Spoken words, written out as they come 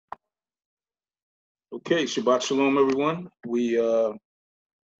Okay, Shabbat Shalom, everyone. We're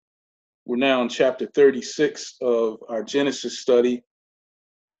now in chapter 36 of our Genesis study.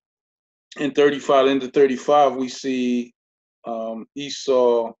 In 35 into 35, we see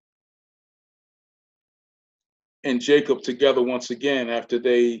Esau and Jacob together once again after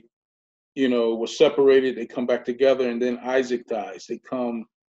they, were separated. They come back together, and then Isaac dies. They come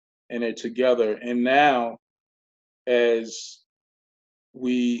and they're together. And now, as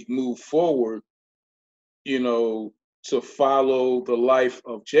we move forward, to follow the life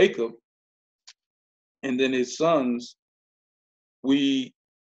of Jacob and then his sons, we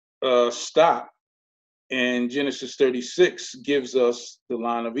stop, and Genesis 36 gives us the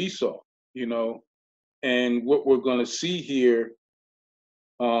line of Esau, and what we're going to see here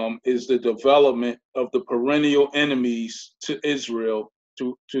is the development of the perennial enemies to Israel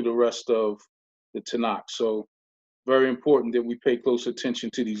to the rest of the Tanakh. So very important that we pay close attention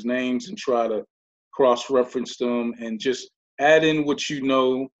to these names and try to cross-reference them and just add in what you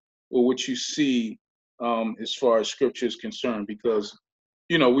know or what you see as far as scripture is concerned, because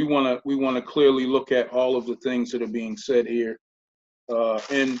we want to clearly look at all of the things that are being said here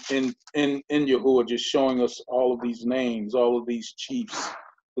in Yahuah, just showing us all of these names, all of these chiefs,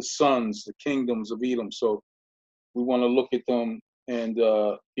 the sons, the kingdoms of Edom. So we want to look at them and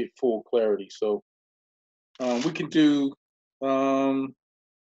get full clarity. So we can do,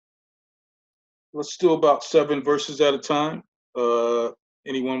 let's do about 7 verses at a time.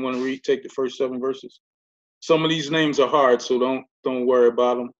 Anyone want to read? Take the first 7 verses. Some of these names are hard, so don't worry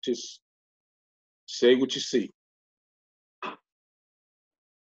about them. Just say what you see.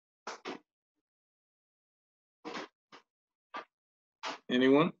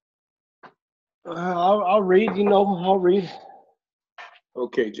 Anyone? I'll read. I'll read.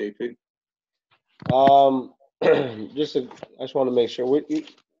 Okay, JP. I just want to make sure.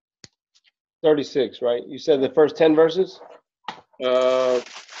 36, right? You said the first 10 verses? How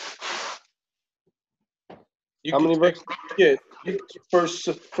many verses? Yeah, first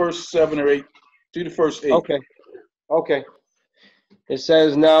 7 or 8. Do the first 8. Okay. It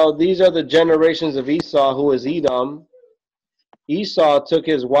says, now these are the generations of Esau, who is Edom. Esau took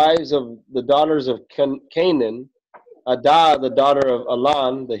his wives of the daughters of Canaan, Adah, the daughter of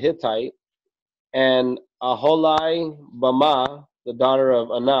Elan, the Hittite, and Aholai Bama, the daughter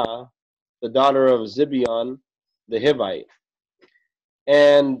of Anah, the daughter of Zibeon, the Hivite,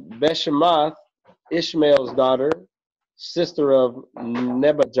 and Beshemath, Ishmael's daughter, sister of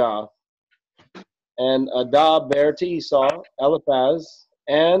Nebajoth. And Adah bare to Esau Eliphaz,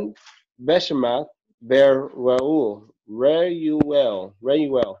 and Beshemath bare Reuel,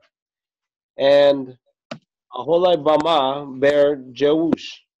 and Aholibamah bare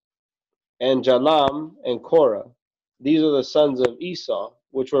Jeush, and Jalam and Korah. These are the sons of Esau,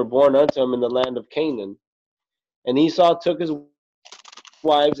 which were born unto him in the land of Canaan. And Esau took his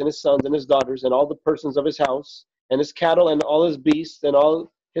wives and his sons and his daughters and all the persons of his house and his cattle and all his beasts and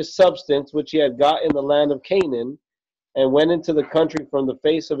all his substance which he had got in the land of Canaan, and went into the country from the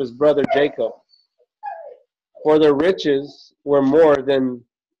face of his brother Jacob. For their riches were more than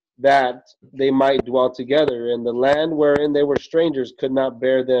that they might dwell together, and the land wherein they were strangers could not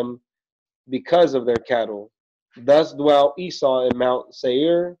bear them because of their cattle. Thus dwelt Esau in Mount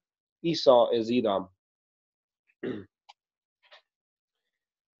Seir. Esau is Edom.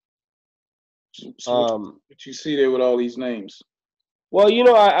 What you see there with all these names? Well,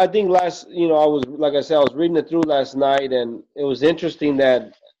 I think I was reading it through last night, and it was interesting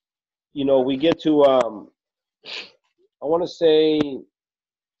that, we get to, I want to say,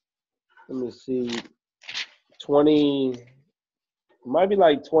 let me see, 20, might be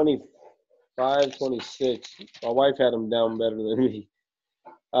like 25, 26. My wife had them down better than me.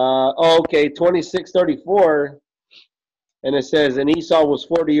 26:34. And it says, and Esau was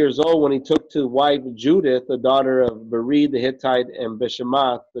 40 years old when he took to wife Judith, the daughter of Bered the Hittite, and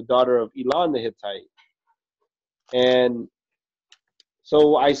Beshemath, the daughter of Elan the Hittite. And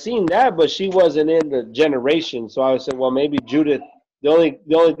so I seen that, but she wasn't in the generation. So I said, well, maybe Judith, the only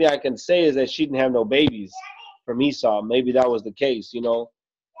thing I can say is that she didn't have no babies from Esau. Maybe that was the case,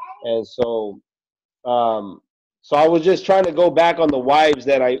 And so so I was just trying to go back on the wives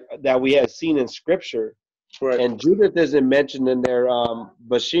that we had seen in scripture. Right. And Judith isn't mentioned in there,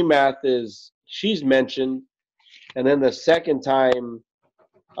 but she's mentioned. And then the second time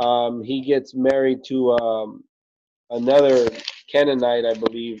he gets married to another Canaanite, I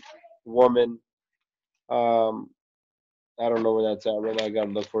believe, woman. I don't know where that's at right now. I got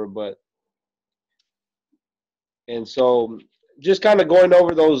to look for it. And so just kind of going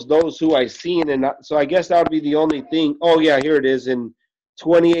over those who I seen. And so I guess that would be the only thing. Oh, yeah, here it is in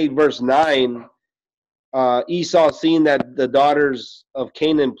 28 verse 9. Esau, seeing that the daughters of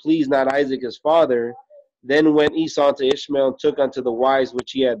Canaan pleased not Isaac his father, then went Esau unto Ishmael and took unto the wives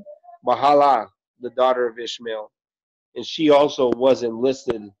which he had Mahalah, the daughter of Ishmael. And she also wasn't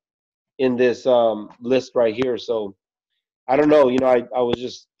listed in this list right here. So I don't know. I was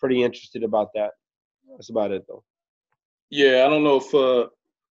just pretty interested about that. That's about it, though. Yeah, I don't know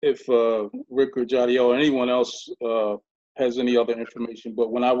if Rick or Jadiel or anyone else has any other information,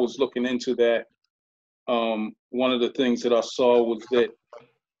 but when I was looking into that, one of the things that I saw was that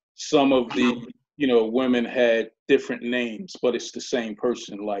some of the women had different names, but it's the same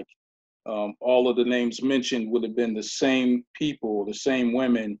person. Like all of the names mentioned would have been the same people, the same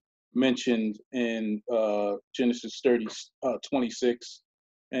women mentioned in Genesis 26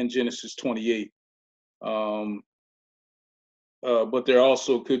 and Genesis 28. But there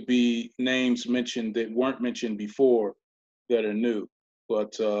also could be names mentioned that weren't mentioned before that are new.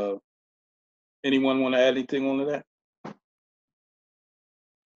 But anyone want to add anything on to that?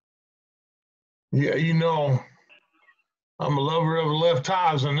 Yeah, I'm a lover of the left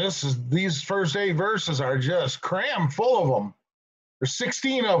ties, and these first 8 verses are just crammed full of them. There's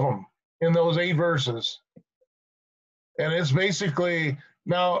 16 of them in those 8 verses. And it's basically,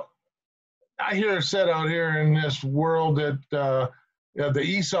 now, I hear it said out here in this world that the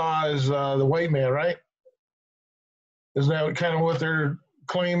Esau is the white man, right? Isn't that kind of what their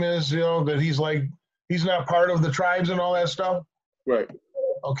claim is, that he's not part of the tribes and all that stuff? Right.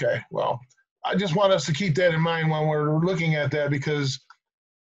 Okay, well, I just want us to keep that in mind when we're looking at that, because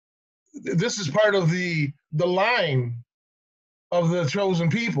this is part of the line of the chosen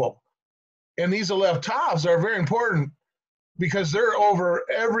people. And these Aleph Tavs are very important because they're over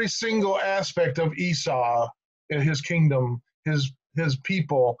every single aspect of Esau and his kingdom, his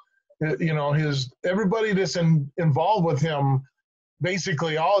people, his everybody that's involved with him,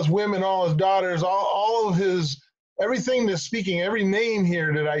 basically all his women, all his daughters, all of his, everything that's speaking, every name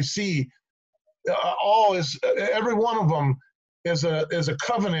here that I see, every one of them is a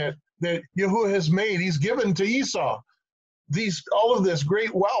covenant that Yahuah has made. He's given to Esau all of this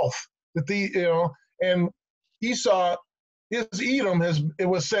great wealth that and Esau, his Edom it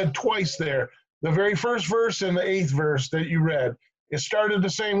was said twice there. The very first verse and the 8th verse that you read, it started the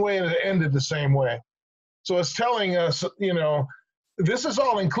same way and it ended the same way. So it's telling us, this is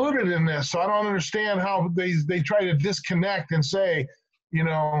all included in this. So I don't understand how they try to disconnect and say,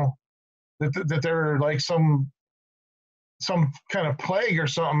 that they're like some kind of plague or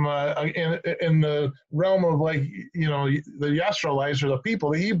something in the realm of the Yasharalites or the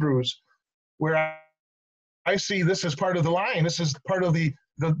people, the Hebrews, where I see this as part of the line. This is part of the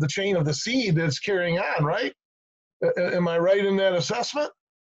chain of the seed that's carrying on, right? Am I right in that assessment?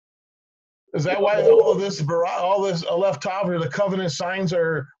 Is that why all this Aleph Tav, or the covenant signs,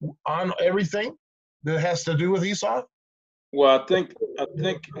 are on everything that has to do with Esau? Well, I think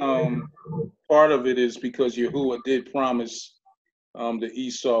part of it is because Yahuah did promise that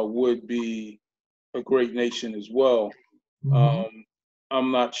Esau would be a great nation as well.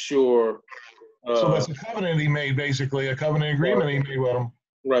 I'm not sure. So that's a covenant he made, basically, a covenant agreement he made with him.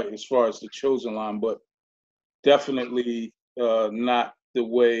 Right, as far as the chosen line, but definitely not the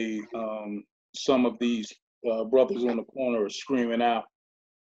way some of these brothers on the corner are screaming out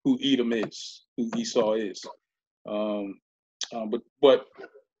who Edom is, who Esau is. But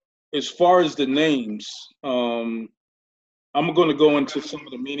as far as the names, I'm going to go into some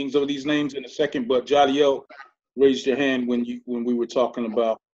of the meanings of these names in a second. But Jadiel raised your hand when we were talking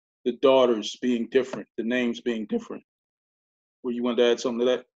about the daughters being different, the names being different. Were you wanted to add something to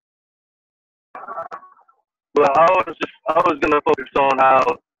that? Well, I was gonna focus on how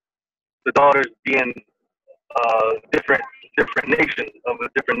the daughters being different nations of a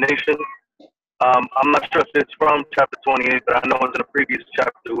different nation. I'm not sure if it's from chapter 28, but I know it's in a previous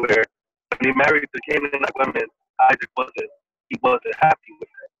chapter where when he married the Canaanite women, Isaac wasn't happy with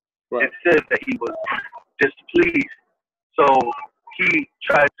it. Right. It says that he was displeased. So he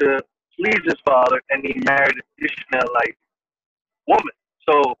tried to please his father, and he married an Ishmaelite woman.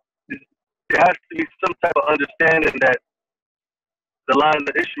 So there has to be some type of understanding that the line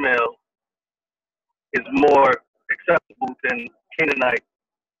of Ishmael is more acceptable than the Canaanite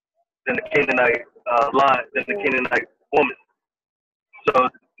line, than the Canaanite woman. So,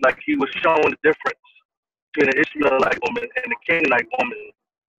 like, he was showing the difference between the Ishmaelite woman and the Canaanite woman,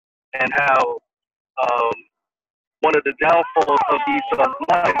 and how one of the downfalls of Esau's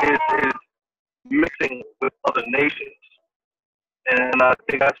line is mixing with other nations. And I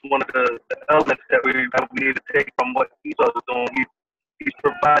think that's one of the elements that we need to take from what Esau is doing. He's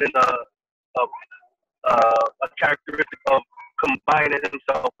providing a characteristic of combining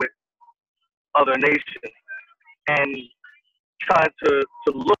himself with other nations and trying to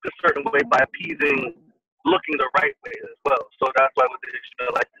look a certain way by appeasing looking the right way as well. So that's why with the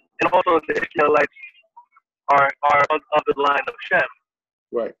Ishmaelites, and also the Ishmaelites are of the line of Shem.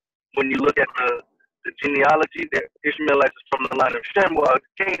 Right. When you look at the genealogy, the Ishmaelites is from the line of Shem, while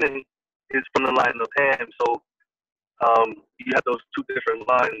Canaan is from the line of Ham. So you have those two different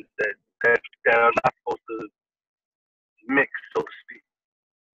lines that are not supposed to mix, so to speak.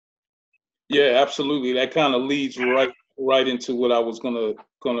 Yeah, absolutely. That kind of leads right into what I was gonna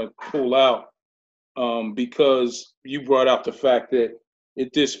pull out, because you brought out the fact that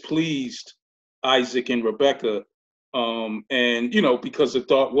it displeased Isaac and Rebekah, and because the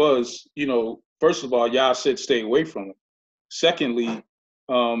thought was, first of all, Yah said stay away from him. Secondly,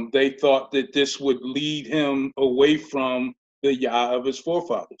 they thought that this would lead him away from the Yah of his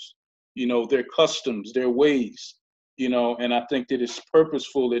forefathers, their customs, their ways, and I think that it's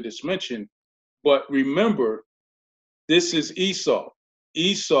purposeful that it's mentioned. But remember, this is Esau.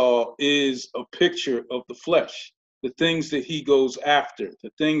 Esau is a picture of the flesh, the things that he goes after, the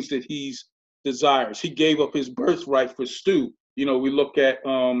things that he desires. He gave up his birthright for stew. We look at,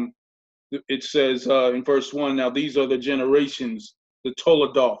 it says in verse 1, now these are the generations, the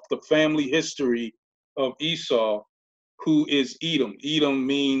Toledoth, the family history of Esau, who is Edom. Edom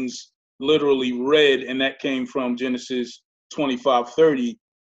means literally red, and that came from Genesis 25:30,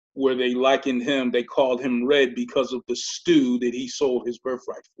 where they called him red because of the stew that he sold his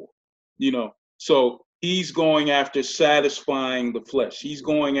birthright for. So he's going after satisfying the flesh. He's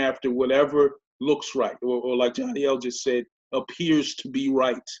going after whatever looks right, or like Johnny L just said, appears to be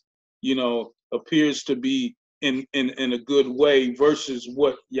right, appears to be in a good way versus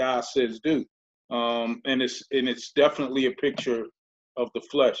what Yah says do. And it's definitely a picture of the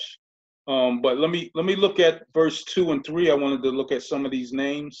flesh. But let me look at verse 2 and 3. I wanted to look at some of these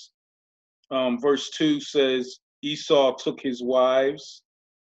names. Verse 2 says, Esau took his wives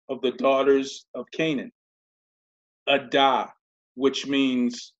of the daughters of Canaan. Adah, which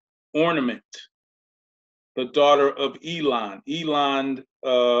means ornament. The daughter of Elon. Elon,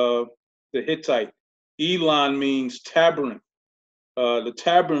 the Hittite. Elon means tabernacle. The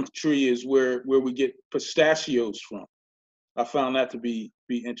tabernacle tree is where we get pistachios from. I found that to be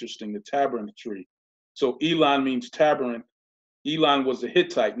interesting, the tabernacle tree. So Elon means tabernacle. Elon was a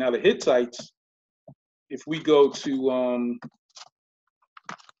Hittite. Now the Hittites, if we go to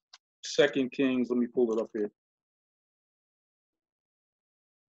 2 Kings, let me pull it up here.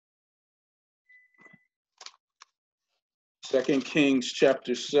 Second Kings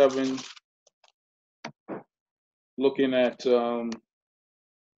chapter 7, looking at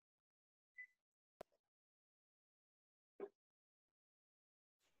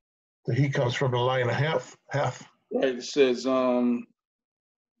He comes from the line of Heth. right, it says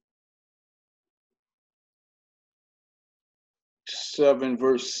 7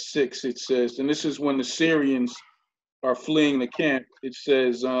 verse 6, it says, and this is when the Syrians are fleeing the camp. It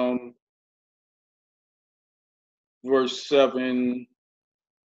says verse 7,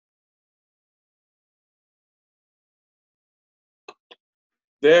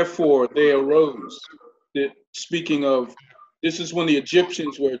 therefore they arose. Speaking of, this is when the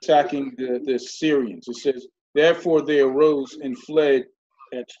Egyptians were attacking the Syrians. It says, therefore they arose and fled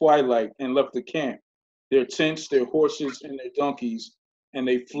at twilight and left the camp, their tents, their horses, and their donkeys, and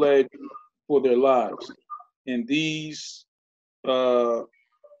they fled for their lives. And these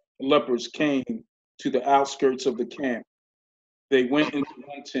lepers came to the outskirts of the camp. They went into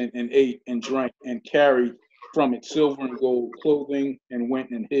one tent and ate and drank and carried from it silver and gold, clothing, and went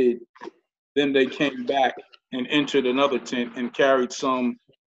and hid. Then they came back and entered another tent and carried some.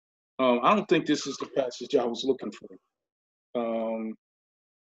 I don't think this is the passage I was looking for.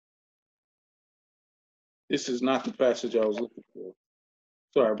 This is not the passage I was looking for.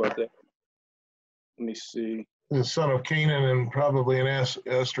 Sorry about that. Let me see. The son of Canaan and probably an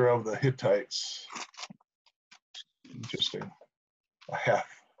Esther of the Hittites. Interesting. A Heth.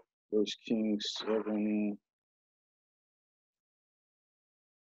 1 Kings 7.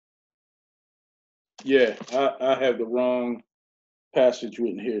 Yeah, I have the wrong passage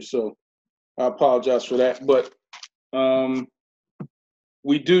written here, so I apologize for that. But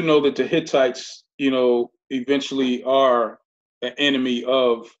we do know that the Hittites, eventually are an enemy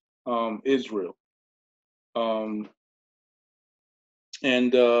of Israel. And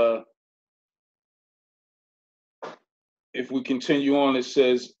if we continue on, it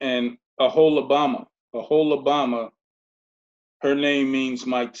says, and Aholabama, her name means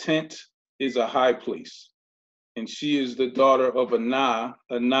my tent is a high place. And she is the daughter of Anah.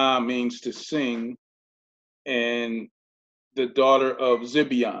 Anah means to sing. And the daughter of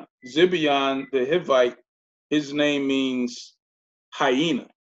Zibeon. Zibeon, the Hivite, his name means hyena.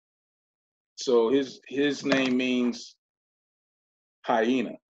 So his name means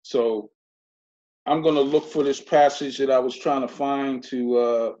hyena. So I'm going to look for this passage that I was trying to find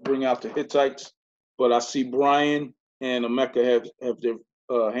to bring out the Hittites, but I see Brian and Emeka have their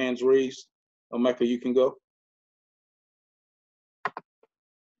hands raised. Emeka, you can go.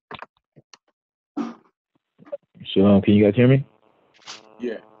 Shalom, can you guys hear me?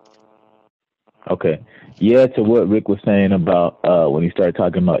 Yeah. Okay. Yeah, to what Rick was saying about when he started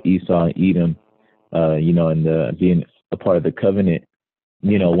talking about Esau and Edom, and being a part of the covenant.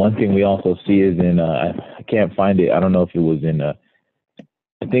 One thing we also see is in I can't find it. I don't know if it was in I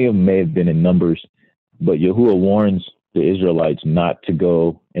think it may have been in Numbers, but Yahuwah warns the Israelites not to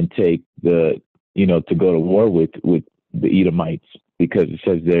go and take to go to war with the Edomites, because it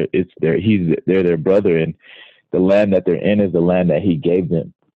says they're their brother, and the land that they're in is the land that he gave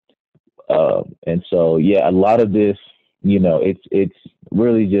them. And so, yeah, a lot of this, it's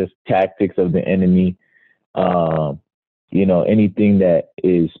really just tactics of the enemy. Anything that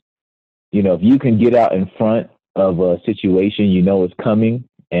is, if you can get out in front of a situation, it's coming,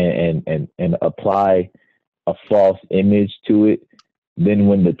 and apply a false image to it, then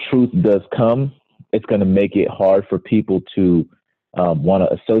when the truth does come, it's going to make it hard for people to want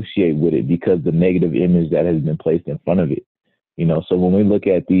to associate with it, because the negative image that has been placed in front of it. So when we look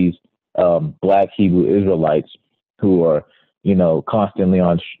at these Black Hebrew Israelites who are, constantly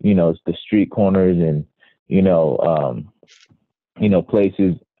on, the street corners and,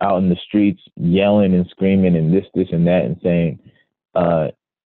 places out in the streets, yelling and screaming and this and that, and saying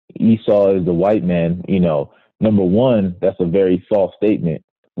Esau is the white man, number one, that's a very false statement,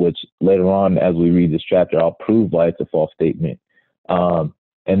 which later on, as we read this chapter, I'll prove why it's a false statement. And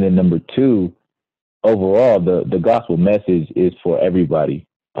then number two, overall, the gospel message is for everybody.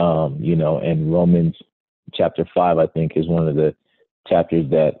 And Romans chapter 5, I think, is one of the chapters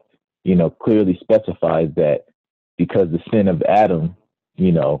that, clearly specifies that because the sin of Adam,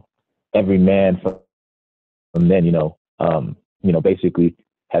 every man from then, basically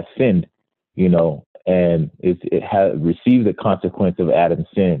has sinned, and it has received the consequence of Adam's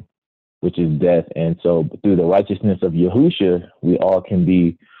sin, which is death. And so through the righteousness of Yahusha, we all can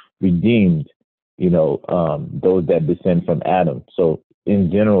be redeemed, those that descend from Adam. So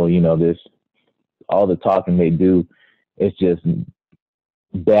in general, all the talking they do is just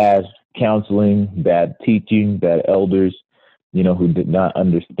bad counseling, bad teaching, bad elders, who did not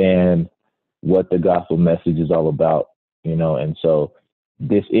understand what the gospel message is all about, and so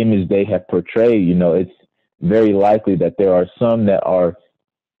this image they have portrayed, it's very likely that there are some that are,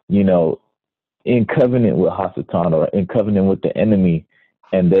 in covenant with Hasatan, or in covenant with the enemy,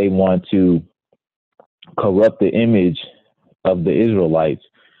 and they want to corrupt the image of the Israelites.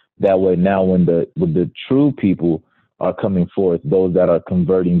 That way, now when the true people are coming forth, those that are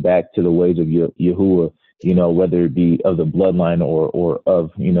converting back to the ways of Yahuwah, whether it be of the bloodline or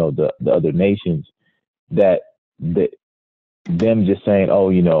of, the other nations, that them just saying,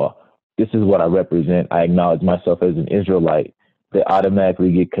 oh, this is what I represent, I acknowledge myself as an Israelite, they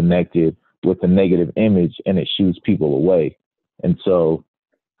automatically get connected with a negative image, and it shooes people away. And so,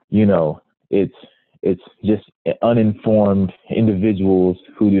 it's just uninformed individuals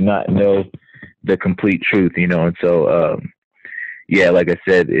who do not know the complete truth, and so, like I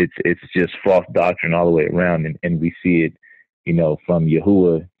said, it's just false doctrine all the way around, and we see it, from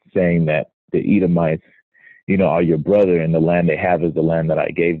Yahuwah saying that the Edomites, are your brother, and the land they have is the land that I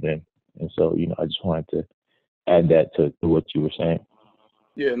gave them. And so, I just wanted to add that to what you were saying.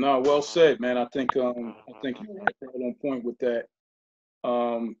 Yeah, no, well said, man. I think you're right on point with that.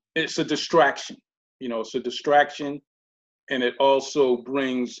 It's a distraction, it's a distraction, and it also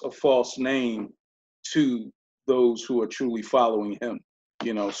brings a false name to those who are truly following him,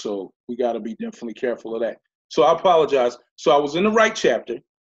 so we got to be definitely careful of that. So I apologize. So I was in the right chapter.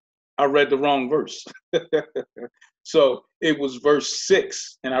 I read the wrong verse. So it was verse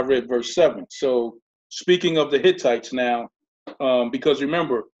 6, and I read verse 7. So speaking of the Hittites now, because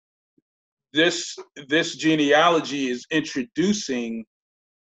remember, this genealogy is introducing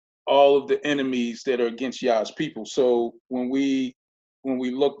all of the enemies that are against Yah's people. So when we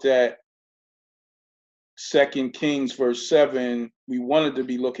looked at 2 Kings verse 7, we wanted to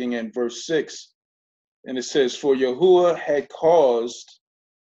be looking at verse 6, and it says, for Yahuwah had caused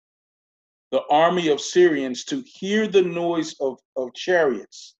the army of Syrians to hear the noise of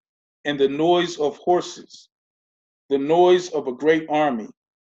chariots and the noise of horses, the noise of a great army.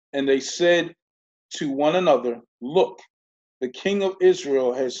 And they said to one another, look, the king of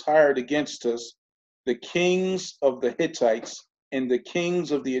Israel has hired against us the kings of the Hittites and the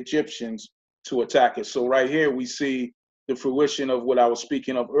kings of the Egyptians to attack us. So right here we see the fruition of what I was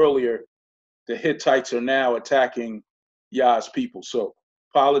speaking of earlier. The Hittites are now attacking Yah's people. So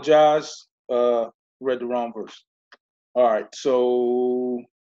apologize, read the wrong verse. All right, so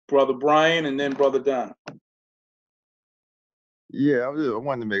Brother Brian and then Brother Don. Yeah, I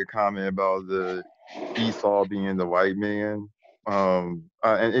wanted to make a comment about the Esau being the white man. And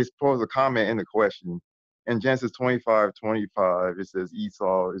it's posed a comment in the question. In Genesis 25:25, it says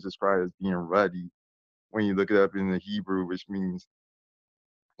Esau is described as being ruddy. When you look it up in the Hebrew, which means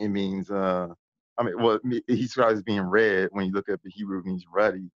he describes as being red. When you look up the Hebrew, it means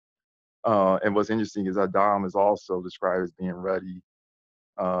ruddy. And what's interesting is Adam is also described as being ruddy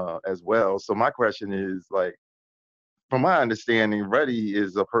as well. So my question is, like, from my understanding, ruddy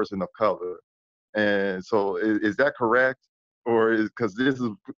is a person of color. And so is that correct? Or is, because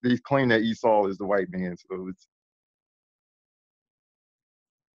they claim that Esau is the white man, so it's.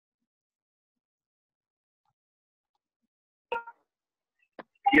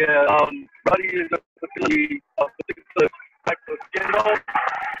 Yeah, Buddy is a particular type of skin tone.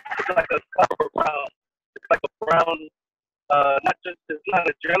 It's like a copper brown. It's like a brown, it's not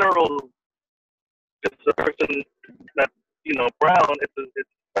a general, just a person that's, brown. It's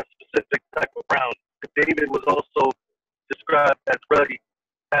a specific type of brown. David was also described as ruddy,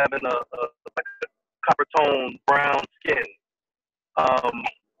 having like a copper tone brown skin.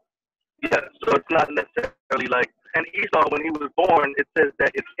 Yeah, so it's not necessarily like, and Esau, when he was born, it says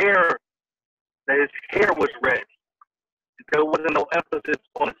that his hair was red. There wasn't no emphasis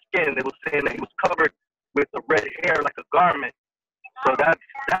on his skin. It was saying that he was covered with a red hair like a garment. So that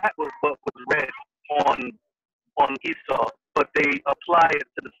was what was red on Esau. But they apply it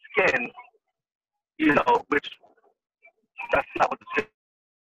to the skin, which that's not what the scripture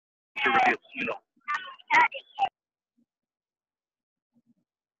reveals,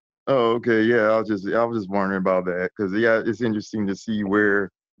 Oh, okay, yeah. I was just wondering about that because it's interesting to see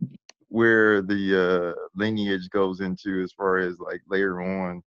where the lineage goes into as far as like later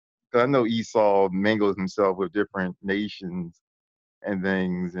on. Because I know Esau mingles himself with different nations and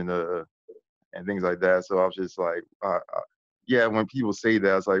things and things like that. So I was just like, yeah. When people say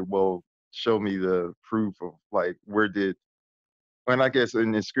that, it's like, well, show me the proof of like when I guess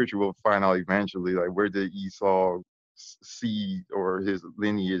in the scripture we'll find out eventually, like where did Esau seed or his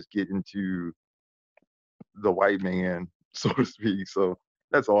lineage get into the white man, so to speak. So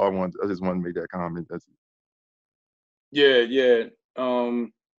that's all I want. I just wanted to make that comment. That's it. Yeah.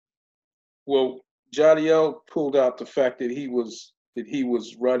 Well, Jadiel pulled out the fact that he was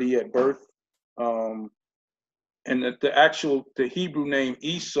ruddy at birth, and that the Hebrew name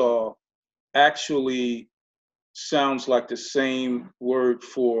Esau actually sounds like the same word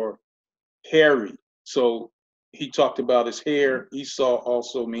for hairy. So he talked about his hair. Esau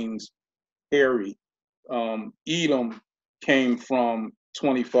also means hairy. Edom came from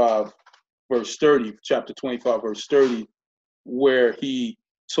 25 verse 30, chapter 25 verse 30, where he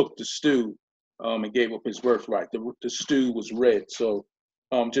took the stew and gave up his birthright. The stew was red. So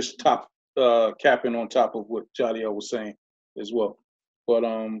just capping on top of what Jadiel was saying as well. But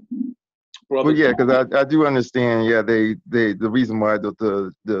brother. Well, yeah, because I do understand. Yeah, they the reason why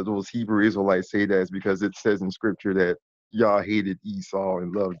those Hebrew Israelites say that is because it says in scripture that Yah hated Esau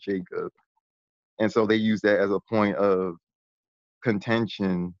and loved Jacob, and so they use that as a point of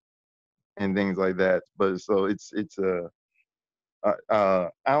contention and things like that. But so it's I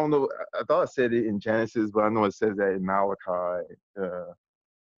don't know. I thought it said it in Genesis, but I know it says that in Malachi.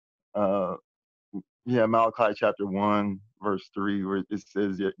 Uh, yeah, Malachi chapter 1, verse 3, where it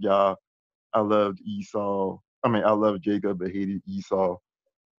says, Yah, I loved Esau. I mean, I loved Jacob, but hated Esau.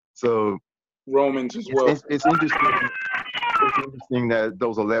 So Romans as well. It's interesting. It's interesting that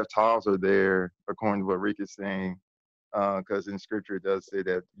those 11 tiles are there, according to what Rick is saying, because in Scripture it does say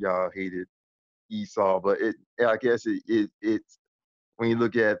that Yah hated Esau. But I guess it's when you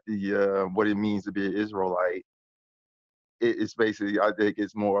look at the what it means to be an Israelite, it's basically, I think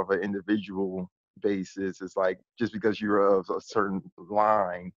it's more of an individual basis. It's like just because you're of a certain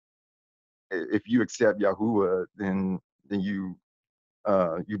line, if you accept Yahuah, then you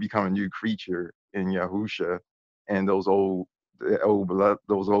become a new creature in Yahusha, and those old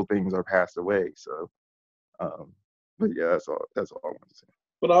things are passed away. So, but yeah, that's all I want to say.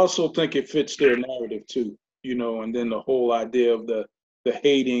 But I also think it fits their narrative too, and then the whole idea of the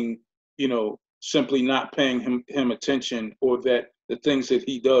hating, simply not paying him attention, or that the things that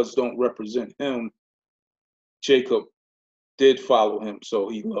he does don't represent him. Jacob did follow him, so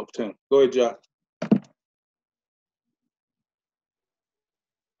he loved him. Go ahead, Josh.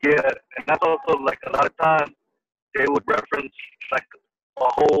 Yeah, and that's also like a lot of times they would reference like a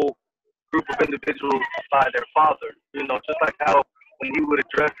whole group of individuals by their father. You know, just like how when he would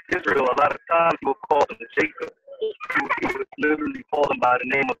address Israel, a lot of times he would call them Jacob. He would literally call them by the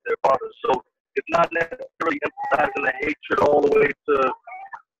name of their father. So it's not necessarily emphasizing the hatred all the way to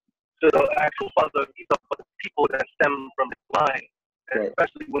the actual father of Esau, but the people that stem from his line, Right.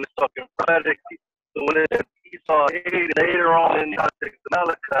 especially when it's talking prophetically. So when it says Esau hated later on in the context of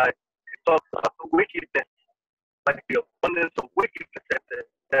Malachi, it talks about the wickedness, like the abundance of wickedness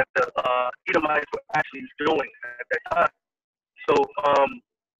that the Edomites were actually doing at that time. So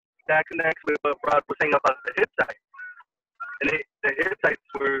that connects with what Rod was saying about the Hittites. And the Hittites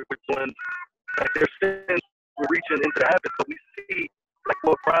were doing, like their sins were reaching into the heavens. So we see, like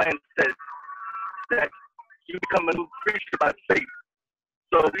what Brian said, that you become a new creature by faith.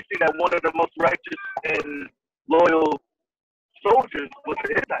 So we see that one of the most righteous and loyal soldiers was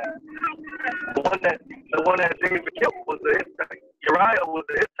the Hittite. The one that David killed was the Hittite. Uriah was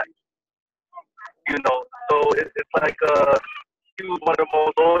the Hittite. You know, so it's like he was one of the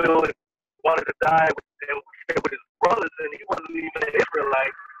most loyal and wanted to die with his brothers, and he wasn't even an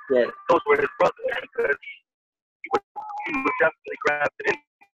Israelite. Right. Those were his brothers because he was definitely grafted in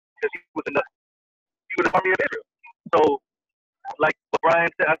because he was in the army of Israel. So, like what Brian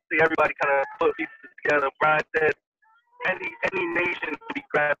said, I see everybody kind of put pieces together. Brian said any nation to be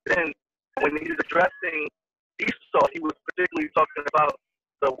grafted in. When he's addressing Esau, he was particularly talking about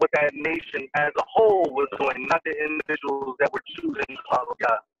what that nation as a whole was doing, not the individuals that were choosing to follow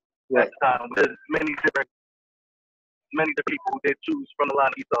God at the time. There's many different people who did choose from the line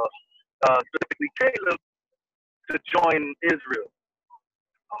of Esau, specifically Caleb, to join Israel.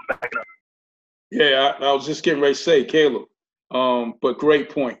 I'm backing up. Yeah, I was just getting ready to say Caleb. But great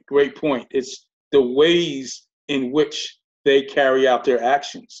point. It's the ways in which they carry out their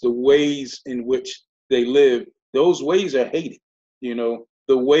actions, the ways in which they live. Those ways are hated. You know,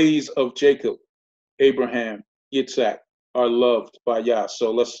 the ways of Jacob, Abraham, Yitzhak are loved by Yah.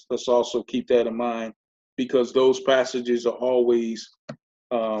 So let's also keep that in mind, because those passages are always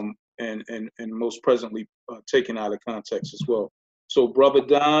and most presently taken out of context as well. So Brother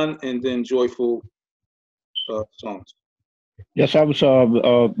Don, and then Joyful Songs. Yes, I was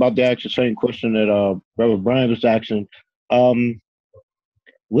about to ask the same question that Brother Brian was asking.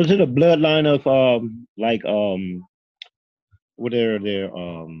 Was it a bloodline of what are there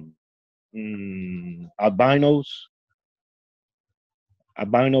albinos,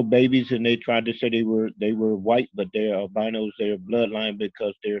 albino babies, and they tried to say they were white, but they're albinos. Their bloodline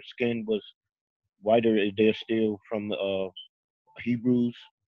because their skin was whiter. They're still from the Hebrews.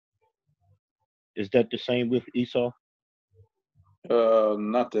 Is that the same with Esau?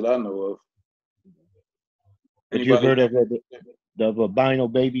 Not that I know of. Have you heard of the albino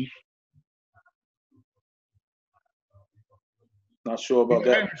babies? Not sure about I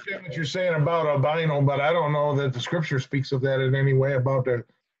that. understand what you're saying about albino, but I don't know that the scripture speaks of that in any way about the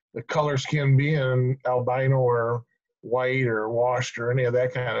color skin being albino or white or washed or any of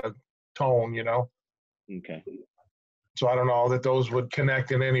that kind of tone, you know? Okay. So I don't know that those would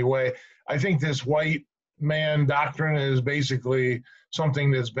connect in any way. I think this white man doctrine is basically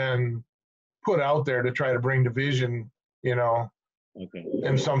something that's been put out there to try to bring division, you know, Okay.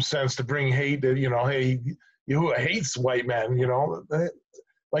 in some sense, to bring hate that, you know, hey, Yahuah hates white men, you know,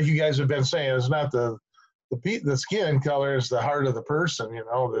 like you guys have been saying, it's not the skin color, it's the heart of the person, you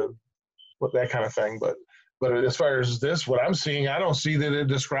know, that kind of thing. But as far as this, what I'm seeing, I don't see that it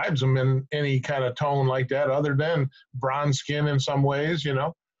describes them in any kind of tone like that, other than bronze skin in some ways, you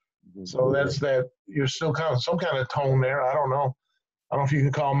know. So that's that. You're still kind of some kind of tone there. I don't know. I don't know if you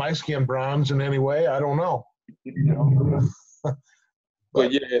can call my skin bronze in any way. I don't know. You know.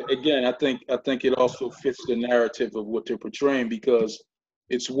 But yeah, again, I think it also fits the narrative of what they're portraying, because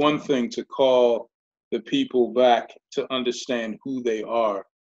it's one thing to call the people back to understand who they are,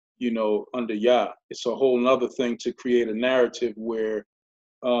 you know, under Yah. It's a whole nother thing to create a narrative where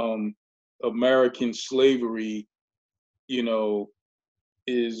American slavery, you know,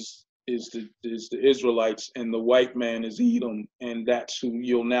 is the Israelites, and the white man is Edom, and that's who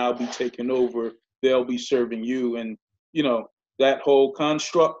you'll now be taking over. They'll be serving you, and you know, that whole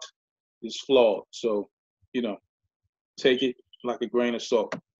construct is flawed. So, you know, take it like a grain of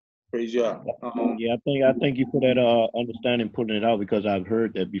salt. Praise Yah. Yeah, I think you put that understanding putting it out, because I've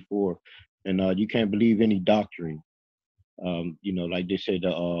heard that before, and you can't believe any doctrine. You know, like they said,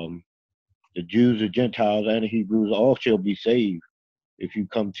 the Jews, the Gentiles, and the Hebrews all shall be saved if you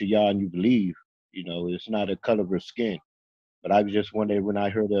come to Yah and you believe. You know, it's not a color of skin. But I was just wondering, when I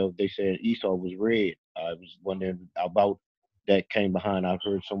heard they said Esau was red, I was wondering about that came behind. I've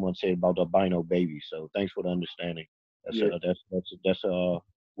heard someone say about the albino baby. So thanks for the understanding. That's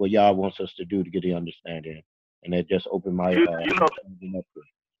what Yah wants us to do to get the understanding, and that just opened my You know, understanding up there.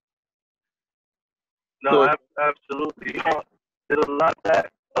 no, absolutely. You know, there's a lot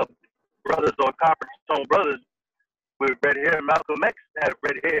of brothers or copper tone brothers with red hair. Malcolm X had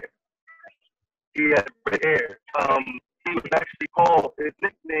red hair. He had red hair. He was actually called, his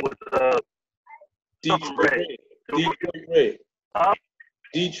nickname was something red. Detroit Red.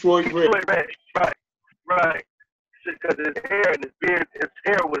 Detroit Red. Detroit Red. Right. Because his hair and his beard, his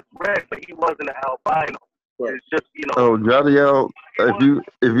hair was red, but he wasn't an albino. Right. It's just, you know. Oh, Jadiel, if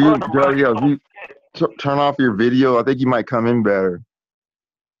you turn off your video, I think you might come in better.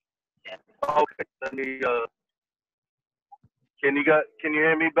 Okay, let me. Can you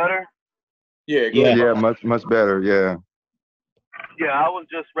hear me better? Yeah. Go ahead. Yeah, much better. Yeah. Yeah, I was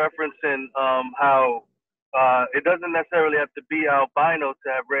just referencing how it doesn't necessarily have to be albino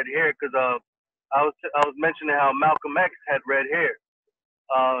to have red hair, because I was mentioning how Malcolm X had red hair.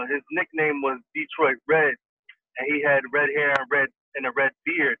 His nickname was Detroit Red, and he had red hair and a red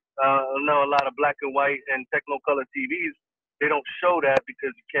beard. I know a lot of black and white and Technicolor TVs, they don't show that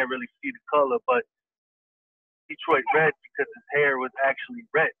because you can't really see the color, but Detroit Red because his hair was actually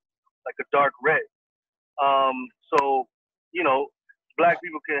red, like a dark red. So, you know, black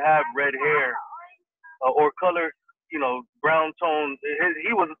people can have red hair or color, you know, brown tone.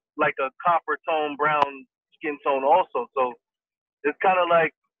 He was like a copper tone, brown skin tone also. So it's kind of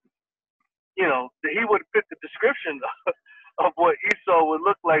like, you know, he would fit the description of what Esau would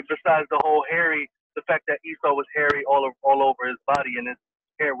look like, besides the whole hairy, the fact that Esau was hairy all over his body and his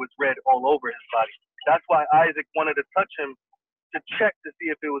hair was red all over his body. That's why Isaac wanted to touch him to check to see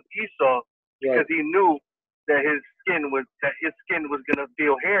if it was Esau, because he knew that his skin was gonna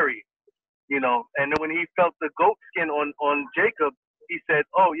feel hairy, you know. And then when he felt the goat skin on Jacob, he said,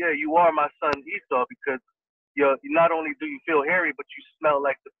 "Oh yeah, you are my son Esau, because you not only do you feel hairy, but you smell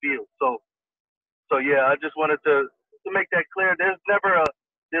like the field." So yeah, I just wanted to make that clear. There's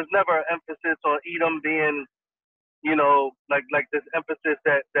never an emphasis on Edom being, you know, like this emphasis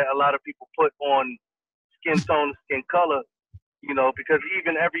that a lot of people put on skin tone, skin color, you know, because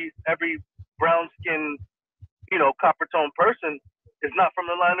even every brown skin, you know, copper tone person is not from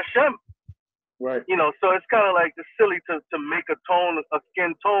the line of Shem. Right. You know, so it's kind of like it's silly to make a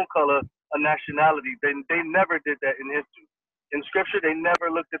skin tone color a nationality. They never did that in history. In scripture, they never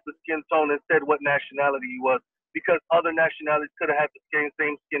looked at the skin tone and said what nationality he was, because other nationalities could have had the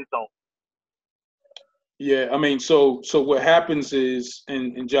same skin tone. Yeah, I mean, so what happens is,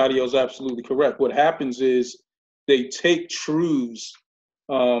 and Jadiel's absolutely correct. What happens is they take truths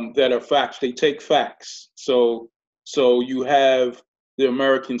that are facts. They take facts. So you have the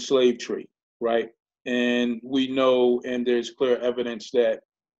American slave trade, right? And we know, and there's clear evidence that,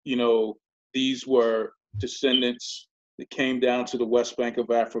 you know, these were descendants that came down to the West Bank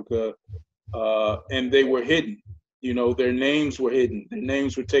of Africa, and they were hidden. You know, their names were hidden. Their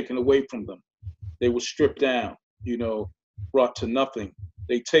names were taken away from them. They were stripped down, you know, brought to nothing.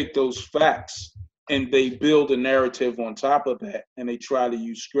 They take those facts and they build a narrative on top of that, and they try to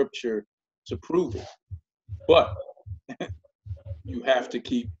use scripture to prove it. But you have to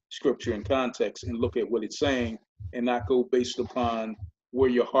keep scripture in context and look at what it's saying, and not go based upon where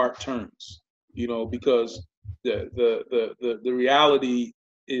your heart turns, you know, because the reality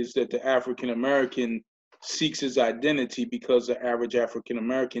is that the African American seeks his identity because the average African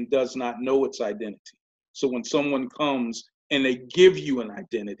American does not know its identity. So when someone comes and they give you an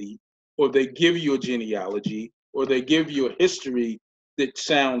identity, or they give you a genealogy, or they give you a history that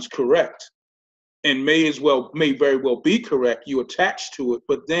sounds correct and may very well be correct, you attach to it,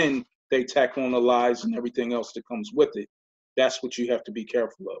 but then they tack on the lies and everything else that comes with it. That's what you have to be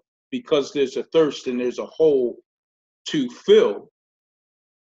careful of, because there's a thirst and there's a hole to fill.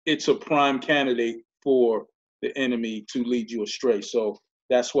 It's a prime candidate for the enemy to lead you astray. So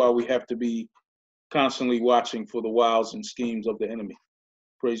that's why we have to be constantly watching for the wiles and schemes of the enemy.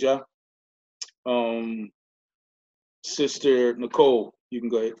 Praise Yah. Sister Nicole, you can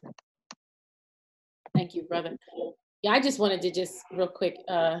go ahead. Thank you, brother. Yeah, I just wanted to just real quick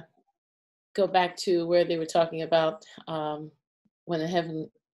go back to where they were talking about when the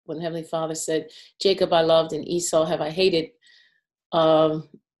Heavenly Father said, "Jacob I loved and Esau have I hated."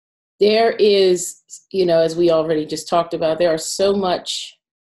 There is, you know, as we already just talked about, there is so much,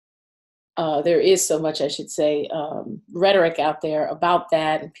 I should say, rhetoric out there about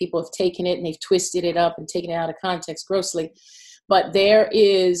that, and people have taken it and they've twisted it up and taken it out of context grossly. But there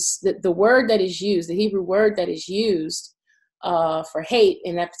is the word that is used, the Hebrew word that is used for hate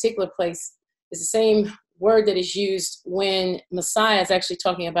in that particular place is the same word that is used when Messiah is actually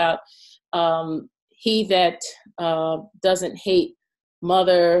talking about he that doesn't hate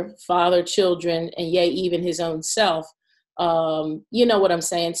mother, father, children, and yea, even his own self. You know what I'm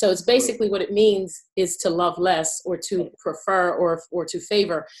saying? So it's basically what it means is to love less or to prefer or to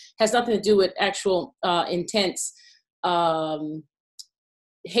favor. Has nothing to do with actual intense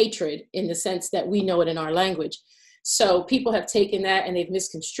hatred in the sense that we know it in our language. So people have taken that and they've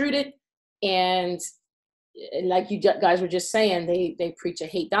misconstrued it. And like you guys were just saying, they preach a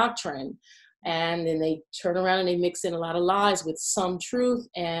hate doctrine. And then they turn around and they mix in a lot of lies with some truth.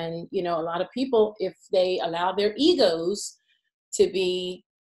 And, you know, a lot of people, if they allow their egos to be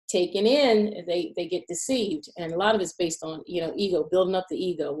taken in, they get deceived. And a lot of it's based on, you know, ego, building up the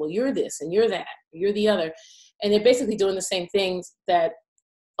ego. Well, you're this and you're that, you're the other. And they're basically doing the same things that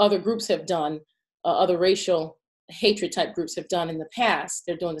other groups have done, other racial hatred type groups have done in the past.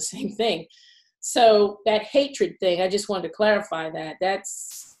 They're doing the same thing. So that hatred thing, I just wanted to clarify that.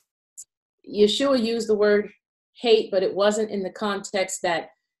 That's, Yeshua used the word hate, but it wasn't in the context that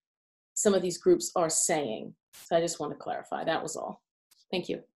some of these groups are saying. So I just want to clarify. That was all. Thank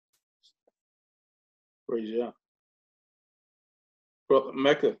you. Praise Yah. Brother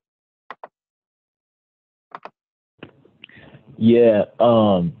Mecca. Yeah,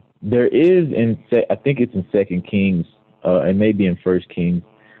 there is I think it's in 2 Kings, and maybe in 1 Kings,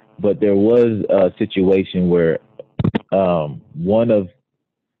 but there was a situation where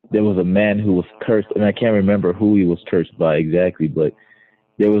there was a man who was cursed, and I can't remember who he was cursed by exactly, but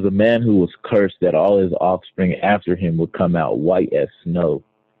there was a man who was cursed that all his offspring after him would come out white as snow.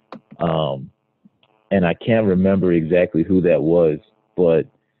 And I can't remember exactly who that was, but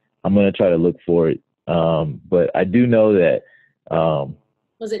I'm going to try to look for it. But I do know that.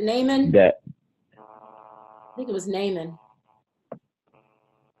 Was it Naaman? I think it was Naaman.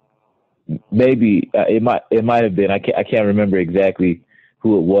 Maybe it might have been. I can't remember exactly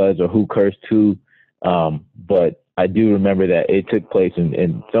who it was or who cursed who, but I do remember that it took place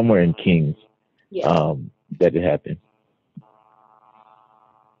in somewhere in Kings. Yeah. That it happened.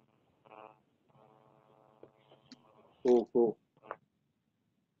 Cool.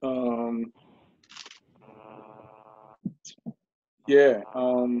 Yeah.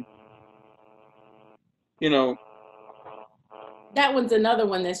 You know, that one's another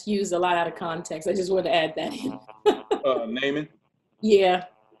one that's used a lot out of context. I just want to add that in. Naaman. Yeah.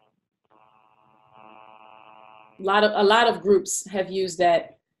 A lot of groups have used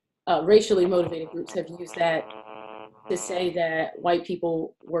that. Racially motivated groups have used that to say that white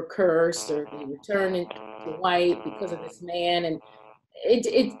people were cursed or they were turned to white because of this man, and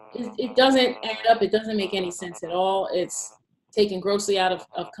it doesn't add up. It doesn't make any sense at all. It's taken grossly out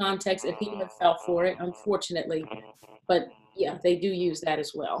of context, and people have fell for it, unfortunately. But yeah, they do use that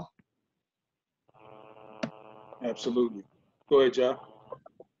as well. Absolutely. Go ahead, John.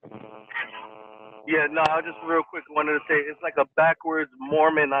 Yeah, no, I just real quick wanted to say it's like a backwards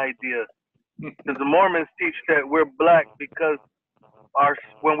Mormon idea. Because the Mormons teach that we're black because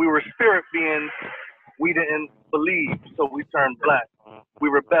when we were spirit beings, we didn't believe, so we turned black. We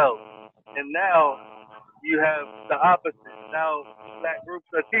rebelled. And now you have the opposite. Now black groups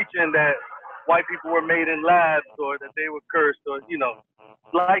are teaching that white people were made in labs or that they were cursed or, you know,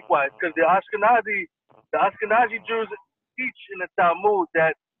 likewise. Because the Ashkenazi Jews teach in the Talmud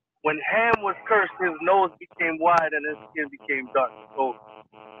that when Ham was cursed, his nose became wide and his skin became dark. So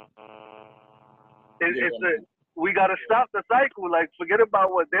we got to stop the cycle. Like, forget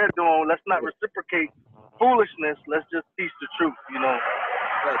about what they're doing. Let's not reciprocate foolishness. Let's just teach the truth, you know.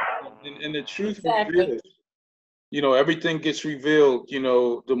 Right. And the truth reveals. You know, everything gets revealed, you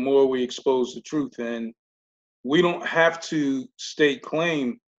know, the more we expose the truth. And we don't have to state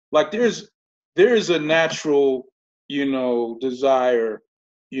claim. Like there is a natural, you know, desire,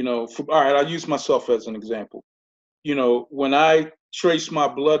 you know, all right, I'll use myself as an example. You know, when I trace my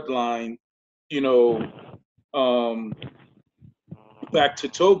bloodline, you know, back to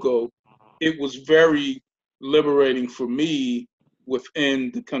Togo, it was very liberating for me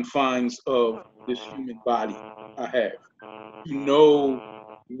within the confines of this human body I have. To know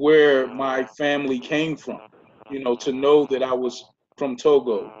where my family came from, you know, to know that I was from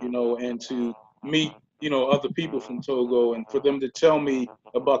Togo, you know, and to meet, you know, other people from Togo, and for them to tell me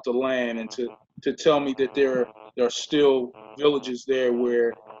about the land and to tell me that there are still villages there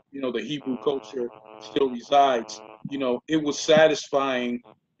where, you know, the Hebrew culture still resides. You know, it was satisfying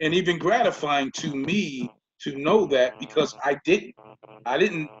and even gratifying to me to know that, because I didn't,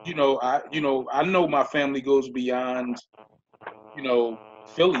 you know, I know my family goes beyond, you know,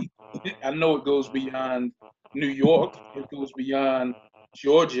 Philly. I know it goes beyond New York. It goes beyond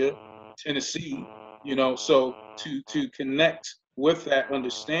Georgia, Tennessee. You know, so to connect with that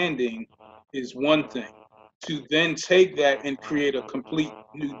understanding is one thing. To then take that and create a complete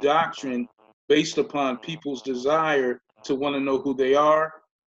new doctrine based upon people's desire to want to know who they are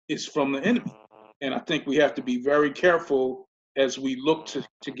is from the enemy. And I think we have to be very careful as we look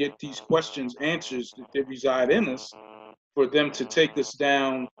to get these questions answers that they reside in us, for them to take us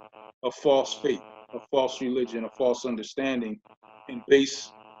down a false faith, a false religion, a false understanding, and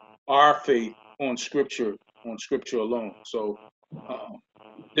base our faith on scripture alone. So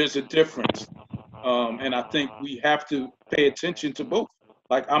there's a difference. And I think we have to pay attention to both.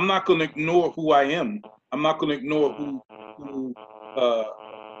 Like, I'm not going to ignore who I am. I'm not going to ignore who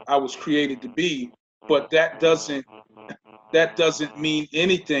I was created to be. But that doesn't mean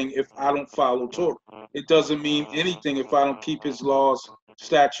anything if I don't follow Torah. It doesn't mean anything if I don't keep his laws,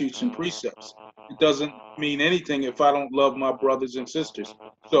 statutes, and precepts. It doesn't mean anything if I don't love my brothers and sisters.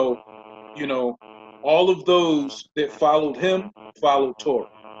 So, you know, all of those that followed him followed Torah.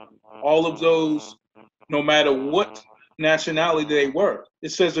 All of those, no matter what nationality they were.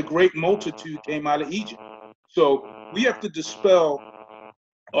 It says a great multitude came out of Egypt. So we have to dispel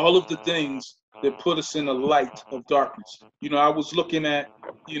all of the things that put us in the light of darkness. You know, I was looking at,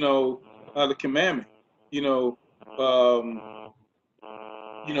 the commandment,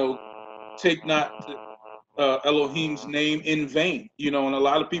 take not Elohim's name in vain, and a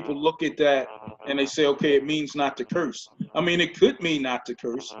lot of people look at that and they say, okay, it means not to curse. I mean, it could mean not to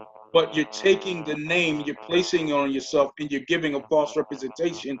curse, but you're taking the name, you're placing it on yourself, and you're giving a false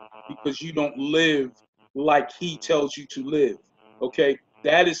representation because you don't live like he tells you to live, okay?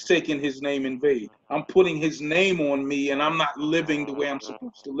 That is taking his name in vain. I'm putting his name on me, and I'm not living the way I'm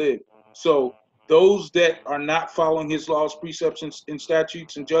supposed to live. So those that are not following his laws, precepts, and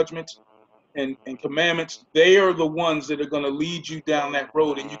statutes and judgments and commandments, they are the ones that are going to lead you down that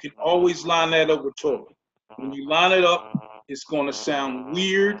road. And you can always line that up with Torah. When you line it up, it's going to sound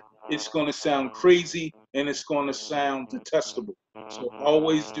weird, it's going to sound crazy, and it's going to sound detestable. So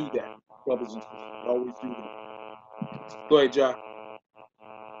always do that, brothers and sisters. Always do that. Go ahead, John.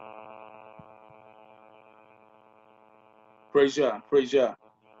 Praise Yah, praise Yah.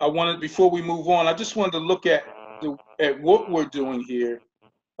 Before we move on, I just wanted to look at what we're doing here,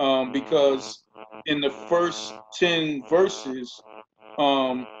 because in the first 10 verses,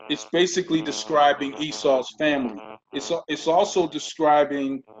 it's basically describing Esau's family. It's also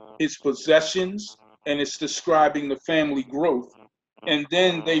describing his possessions, and it's describing the family growth. And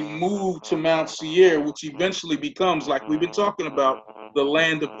then they move to Mount Seir, which eventually becomes, like we've been talking about, the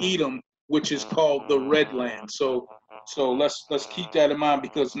land of Edom, which is called the Red Land. So let's keep that in mind,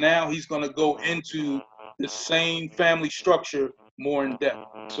 because now he's going to go into the same family structure more in depth.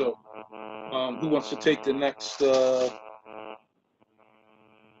 So who wants to take the next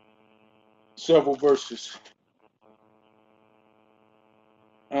several verses?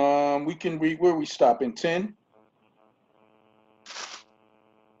 We can read where we stop in 10.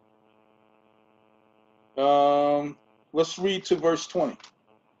 Let's read to verse 20.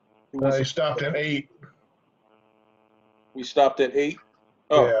 I stopped at 8. We stopped at 8.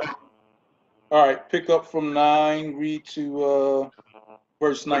 Oh, yeah. All right. Pick up from 9. Read to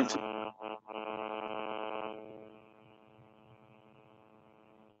verse 19.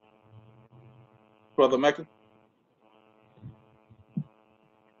 Brother Mecca.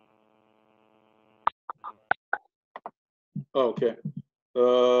 Oh, okay.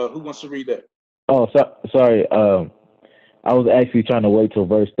 Who wants to read that? Oh, sorry. I was actually trying to wait till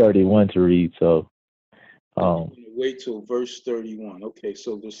verse 31 to read. So, wait till verse 31. Okay,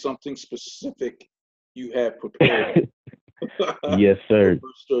 so there's something specific you have prepared. Yes, sir.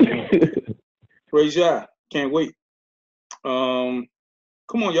 Verse 31. Praise Yah. Can't wait. Come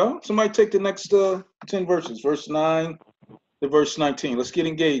on, y'all. Somebody take the next 10 verses, verse 9 to verse 19. Let's get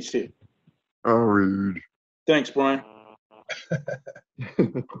engaged here. I'll read. Thanks, Brian.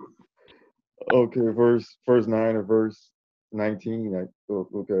 Okay, verse 9 to verse 19.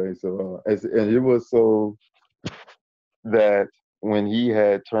 Okay, so and it was so that when he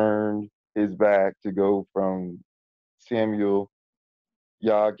had turned his back to go from Samuel,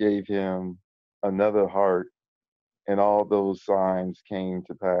 Yah gave him another heart, and all those signs came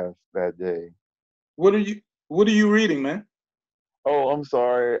to pass that day. What are you reading, man? Oh, I'm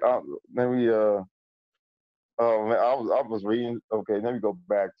sorry. Let me oh man, I was reading. Okay, let me go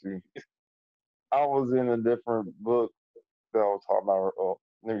back to. I was in a different book that I was talking about. Oh,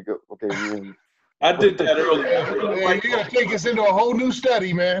 let me go. Okay, I did that earlier. You're gonna take us into a whole new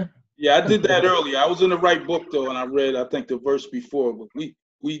study, man. Yeah, I did that earlier. I was in the right book though, and I read, I think, the verse before. But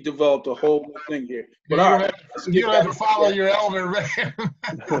we developed a whole thing here. But you don't have to follow your elder, man.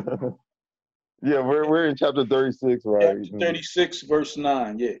 Yeah, we're in chapter 36, right? Chapter 36, verse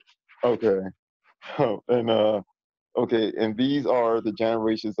 9. Yeah. Okay. And okay, and these are the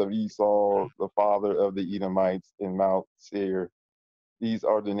generations of Esau, the father of the Edomites in Mount Seir. These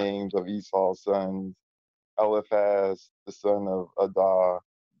are the names of Esau's sons: Eliphaz, the son of Adah,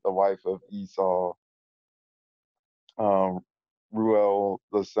 the wife of Esau; Ruel,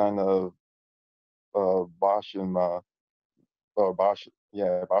 the son of Bashema,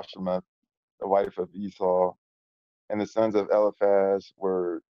 Bashema, the wife of Esau. And the sons of Eliphaz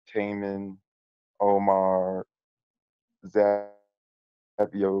were Taman, Omar,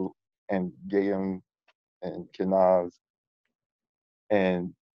 Zabio, and Gaim, and Kenaz.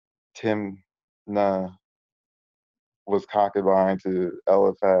 And Timnah was concubine to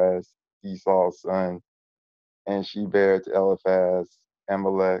Eliphaz, Esau's son, and she bare to Eliphaz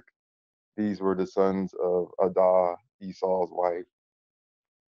Amalek. These were the sons of Adah, Esau's wife.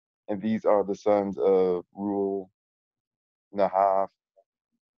 And these are the sons of Ruel, Nahath,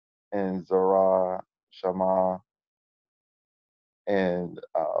 and Zerah, Shammah, and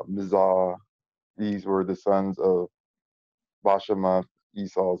Mizah. These were the sons of Bashemath,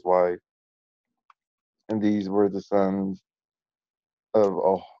 Esau's wife. And these were the sons of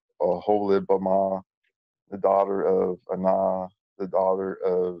Aholibamah, the daughter of Anah, the daughter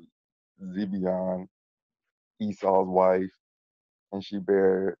of Zibeon, Esau's wife. And she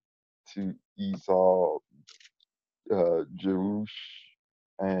bare to Esau Jerush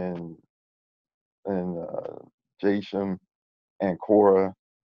and Jashem and Korah.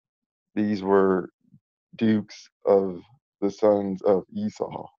 These were dukes of the sons of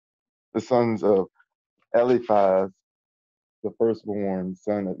Esau. The sons of Eliphaz, the firstborn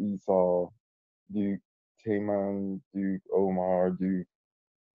son of Esau, Duke Taman, Duke Omar, Duke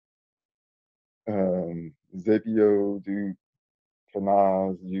Zebio, Duke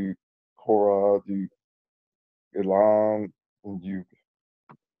Kenaz, Duke Korah, Duke Elam, and Duke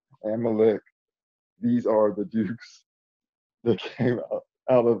Amalek. These are the dukes that came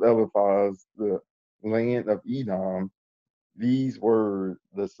out of Eliphaz, the land of Edom. These were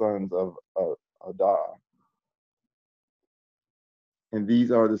the sons of Adah. And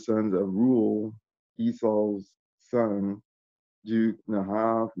these are the sons of Ruel, Esau's son, Duke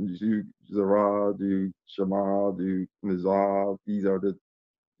Nahath, Duke Zerah, Duke Shammah, Duke Mizah. These are the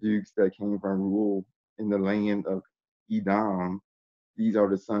dukes that came from Ruel in the land of Edom. These are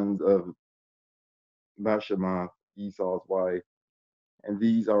the sons of Bashemath, Esau's wife. And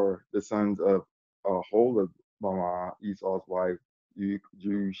these are the sons of Aholibamah, Esau's wife, Duke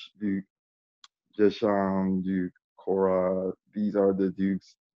Jush, Duke Jesham, Duke Korah. These are the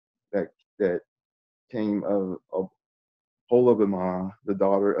dukes that came of Holibamah, the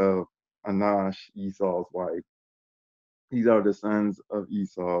daughter of Anash, Esau's wife. These are the sons of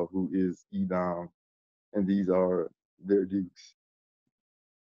Esau, who is Edom, and these are their dukes.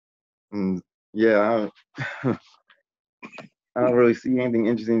 And yeah, I don't really see anything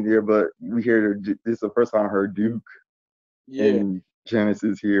interesting there, but we hear this is the first time I heard Duke in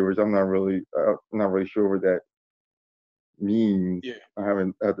Genesis here, which I'm not really sure what that means. Yeah. I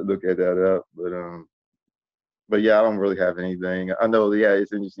haven't had to look at that up, but yeah, I don't really have anything. I know, yeah,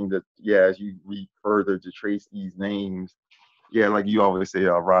 it's interesting that as you read further to trace these names, like you always say,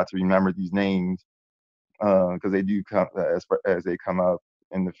 Rod, to remember these names, because they do come as they come up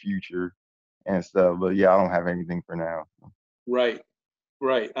in the future and stuff. But yeah, I don't have anything for now. Right.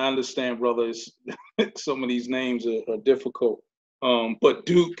 I understand, brothers. Some of these names are difficult. But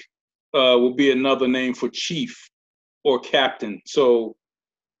Duke will be another name for chief or captain. So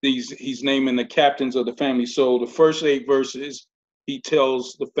he's naming the captains of the family. So the first 8 verses, he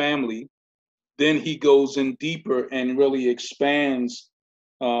tells the family. Then he goes in deeper and really expands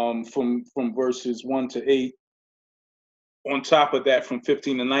from verses 1 to 8. On top of that, from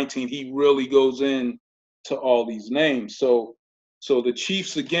 15 to 19, he really goes in to all these names. So the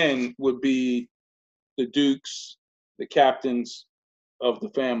chiefs again would be the dukes, the captains of the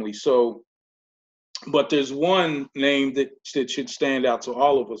family. So, but there's one name that should stand out to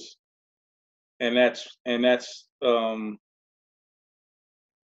all of us, and that's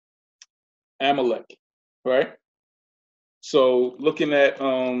Amalek, right? So looking at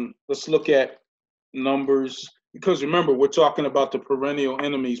let's look at Numbers, because remember we're talking about the perennial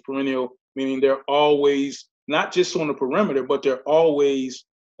enemies. Perennial meaning they're always not just on the perimeter, but they're always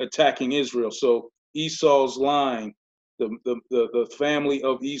attacking Israel. So Esau's line, the family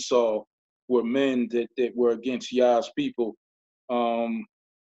of Esau were men that were against Yah's people. In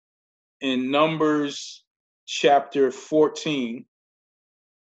Numbers chapter 14,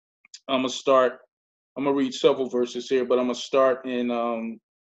 I'm gonna read several verses here, but I'm gonna start in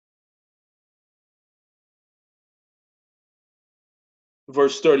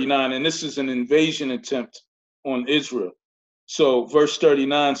verse 39, and this is an invasion attempt on Israel. So verse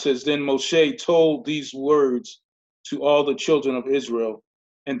 39 says, then Moshe told these words to all the children of Israel,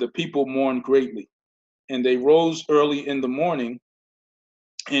 and the people mourned greatly. And they rose early in the morning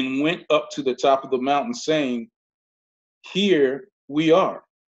and went up to the top of the mountain, saying, here we are,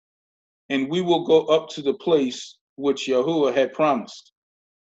 and we will go up to the place which Yahuwah had promised,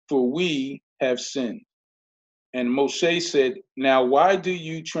 for we have sinned. And Moshe said, now why do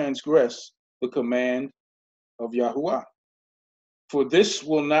you transgress the command of Yahuwah? For this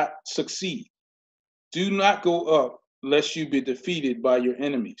will not succeed. Do not go up, lest you be defeated by your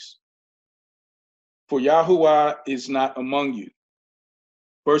enemies. For Yahuwah is not among you.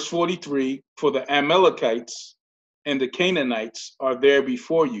 Verse 43, for the Amalekites and the Canaanites are there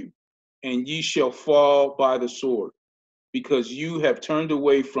before you, and ye shall fall by the sword, because you have turned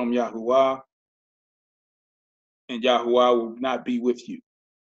away from Yahuwah, and Yahuwah will not be with you.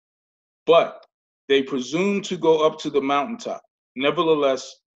 But they presumed to go up to the mountaintop.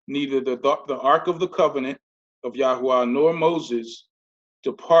 Nevertheless, neither the ark of the covenant of Yahuwah nor Moses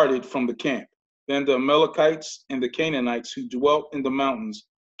departed from the camp. Then the Amalekites and the Canaanites who dwelt in the mountains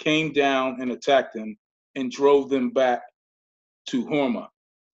came down and attacked them and drove them back to Hormah.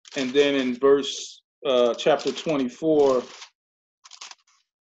 And then in chapter 24,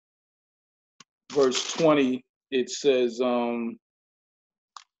 verse 20, it says, then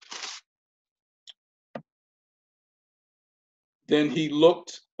he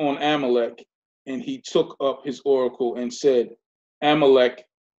looked on Amalek, and he took up his oracle and said, Amalek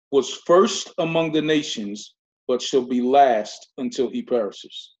was first among the nations, but shall be last until he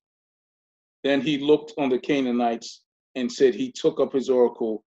perishes. Then he looked on the Canaanites and said, he took up his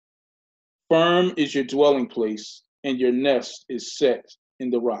oracle, firm is your dwelling place, and your nest is set in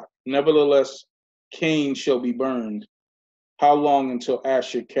the rock. Nevertheless, Cain shall be burned. How long until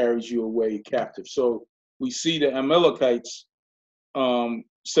Asher carries you away captive? So we see the Amalekites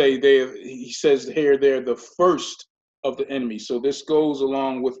say he says here they're the first of the enemy. So this goes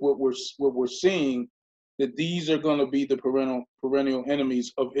along with what we're seeing, that these are going to be the perennial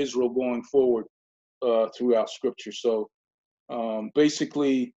enemies of Israel going forward throughout Scripture. So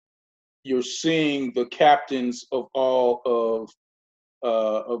basically, you're seeing the captains of all of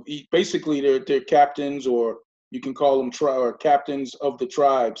basically they're captains, or you can call them captains of the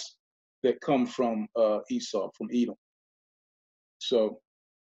tribes that come from Esau, from Edom. So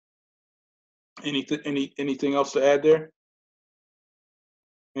anything else to add there?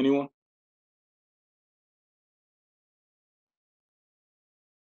 Anyone?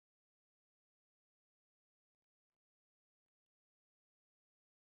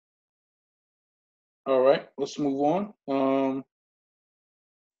 All right, let's move on.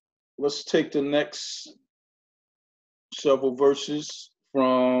 Let's take the next several verses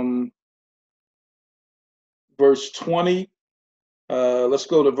from verse 20. Let's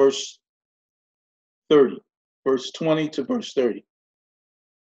go to verse 30. Verse 20 to verse 30.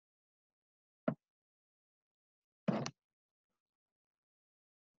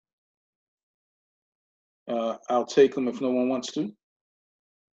 I'll take them if no one wants to.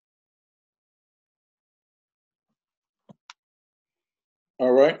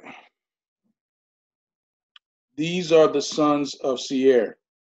 All right. These are the sons of Seir,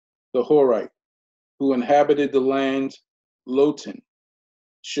 the Horite, who inhabited the land: Lotan,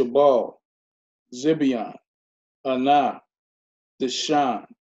 Shabal, Zibeon, Anah, Dishan,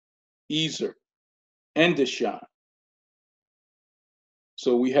 Ezer, and Dishan.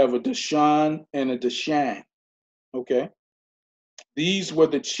 So we have a Dishan and a Dishan. Okay. These were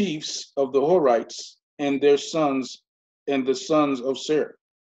the chiefs of the Horites and their sons and the sons of Seir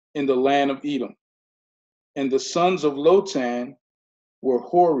in the land of Edom. And the sons of Lotan were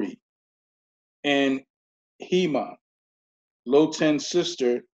Hori and Hema. Lotan's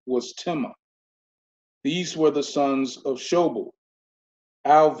sister was Timah. These were the sons of Shobal: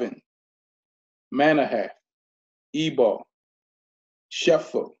 Alvin, Manahath, Ebal,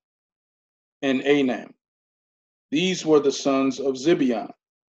 Shepho, and Anam. These were the sons of Zibeon,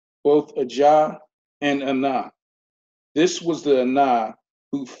 both Ajah and Anah. This was the Anah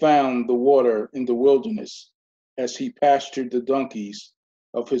who found the water in the wilderness as he pastured the donkeys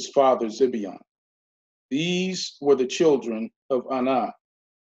of his father Zibeon. These were the children of Anah,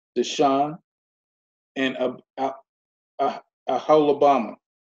 Dishan, and Aholabama,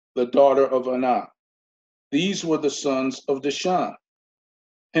 the daughter of Anah. These were the sons of Dishan: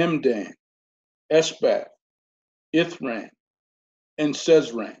 Hemdan, Eshbath, Ithran, and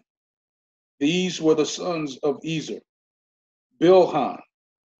Sezran. These were the sons of Ezer: Bilhan,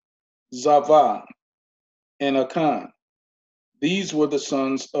 Zavan, and Akan. These were the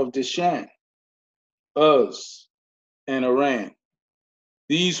sons of Dishan, Uz, and Aran.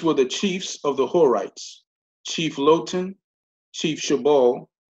 These were the chiefs of the Horites, Chief Lotan, Chief Shabal,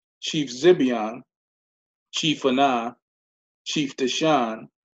 Chief Zibeon, Chief Anah, Chief Dishan,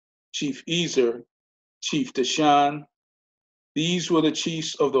 Chief Ezer, Chief Dishan. These were the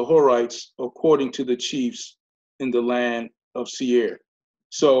chiefs of the Horites according to the chiefs in the land of Seir.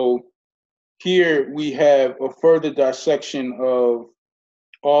 So here we have a further dissection of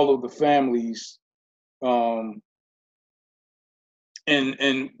all of the families.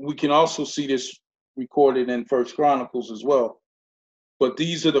 And we can also see this recorded in First Chronicles as well. But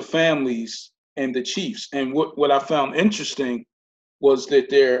these are the families and the chiefs. And what I found interesting was that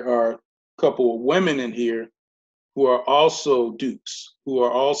there are a couple of women in here who are also dukes, who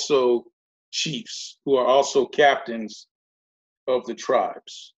are also chiefs, who are also captains of the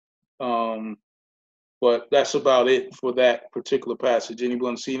tribes. But that's about it for that particular passage.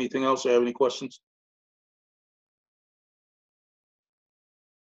 Anyone see anything else or have any questions?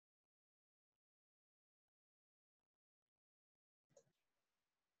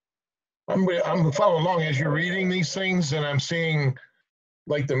 I'm following along as you're reading these things, and I'm seeing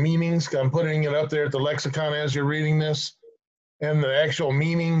like the meanings. I'm putting it up there at the lexicon as you're reading this, and the actual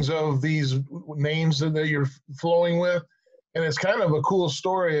meanings of these names that you're flowing with. And it's kind of a cool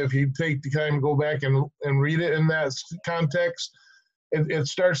story if you take the time to go back and read it in that context. It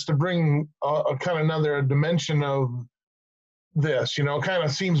starts to bring a kind of another dimension of this. You know, it kind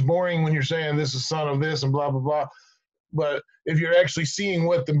of seems boring when you're saying this is son of this and blah, blah, blah. But if you're actually seeing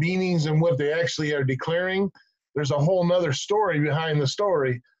what the meanings and what they actually are declaring, there's a whole nother story behind the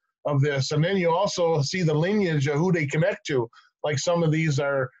story of this. And then you also see the lineage of who they connect to. Like some of these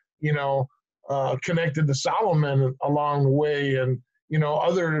are, you know, connected to Solomon along the way, and, you know,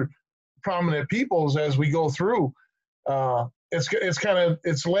 other prominent peoples as we go through.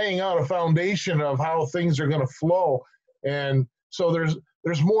 It's laying out a foundation of how things are going to flow. And so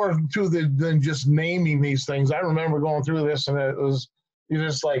there's more to than just naming these things. I remember going through this, and you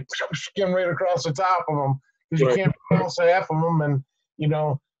just like skim right across the top of them because you can't pronounce half of them. And, you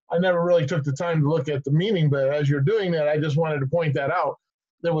know, I never really took the time to look at the meaning, but as you're doing that, I just wanted to point that out.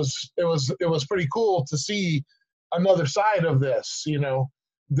 It was pretty cool to see another side of this, you know,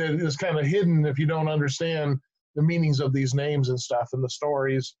 that is kind of hidden if you don't understand the meanings of these names and stuff and the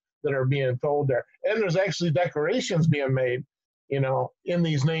stories that are being told there. And there's actually declarations being made, you know, in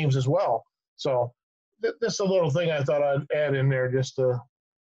these names as well. So this is a little thing I thought I'd add in there just to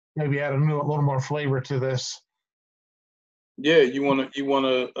maybe add a little more flavor to this. Yeah, you wanna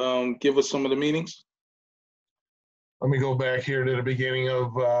give us some of the meanings? Let me go back here to the beginning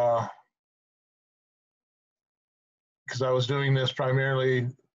of, because I was doing this primarily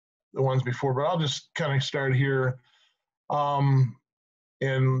the ones before, but I'll just kind of start here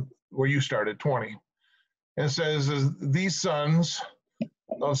in where you started, 20. And it says, these sons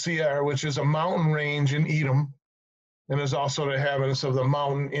of Seir, which is a mountain range in Edom, and is also the inhabitants of the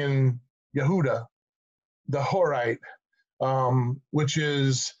mountain in Yehuda, the Horite, which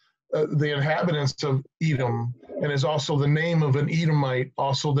is the inhabitants of Edom, and is also the name of an Edomite,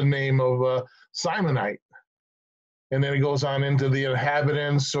 also the name of a Simonite. And then it goes on into the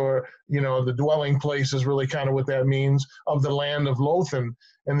inhabitants, or, you know, the dwelling place is really kind of what that means, of the land of Lothan,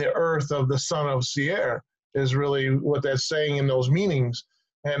 and the earth of the son of Seir is really what that's saying in those meanings.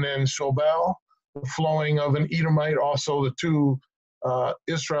 And then Shobal, the flowing of an Edomite, also the two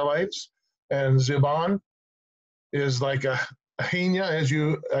Israelites, and Zibon is like a Hena,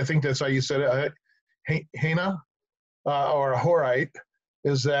 I think that's how you said it, Hena, or a Horite,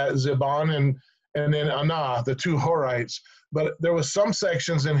 is that Zibon, and then Anah, the two Horites. But there was some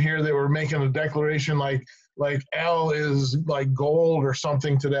sections in here that were making a declaration like El is like gold or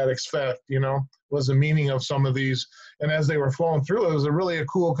something to that effect, you know, was the meaning of some of these. And as they were flowing through, it was a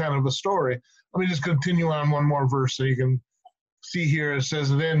cool kind of a story. Let me just continue on one more verse so you can see here. It says,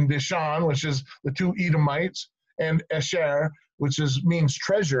 then Dishan, which is the two Edomites, and Esher, which means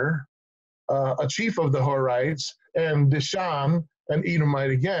treasure, a chief of the Horites, and Dishan, an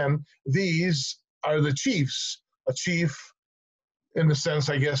Edomite again. These are the chiefs. A chief, in the sense,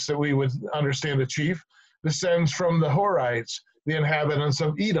 I guess, that we would understand a chief, descends from the Horites, the inhabitants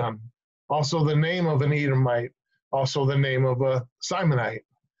of Edom. Also the name of an Edomite, also the name of a Simonite,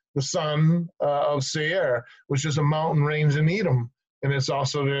 the son of Seir, which is a mountain range in Edom, and it's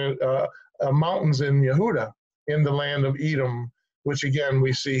also the mountains in Yehuda, in the land of Edom, which again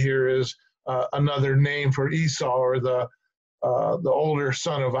we see here is another name for Esau, or the older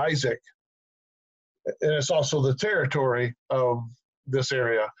son of Isaac. And it's also the territory of this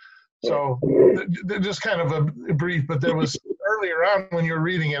area. So just kind of a brief, but there was earlier on when you were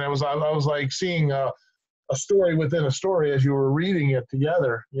reading it, I was like seeing a story within a story as you were reading it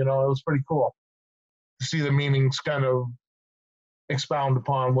together. You know, it was pretty cool to see the meanings kind of expound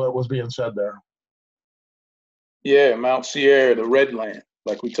upon what was being said there. Yeah, Mount Sierra, the Red Land,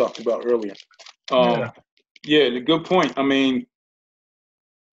 like we talked about earlier. Yeah, the good point. I mean,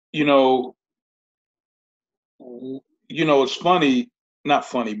 you know, it's funny, not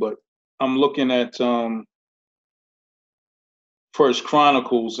funny, but I'm looking at First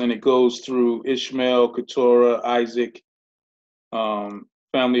Chronicles, and it goes through Ishmael, Keturah, Isaac,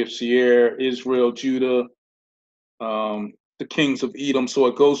 family of Seir, Israel, Judah, the kings of Edom. So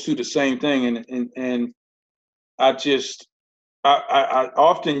it goes through the same thing, and I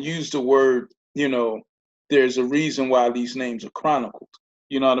often use the word, there's a reason why these names are chronicled.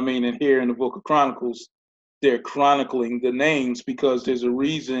 You know what I mean? And here in the book of Chronicles, they're chronicling the names because there's a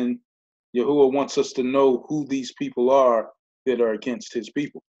reason Yahuwah wants us to know who these people are that are against his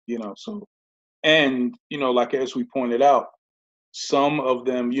people, so, and, like, as we pointed out, some of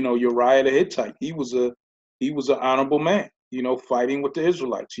them, Uriah the Hittite, he was an honorable man, fighting with the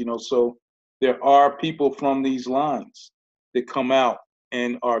Israelites, so there are people from these lines that come out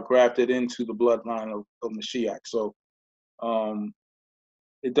and are grafted into the bloodline of Mashiach. So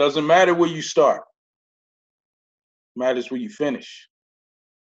it doesn't matter where you start. It matters where you finish.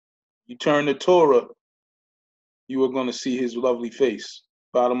 You turn to Torah, you are going to see his lovely face.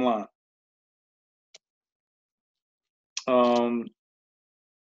 Bottom line.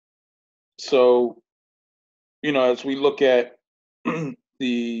 So, as we look at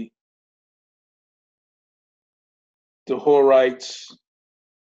the Horites,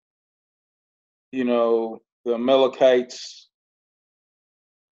 the Amalekites,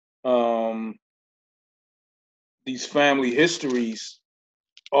 these family histories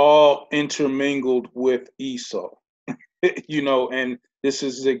all intermingled with Esau, and this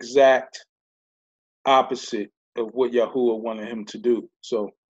is the exact opposite of what Yahuwah wanted him to do. So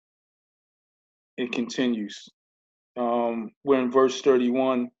it continues. We're in verse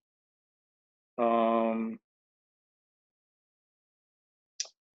 31. You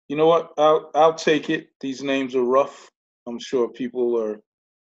know what? I'll take it. These names are rough. I'm sure people are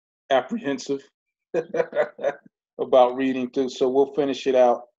apprehensive about reading through. So we'll finish it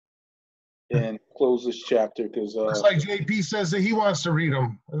out and close this chapter because looks like JP says that he wants to read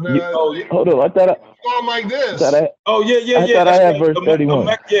them. Hold on, I thought going like this. I thought I had verse 31.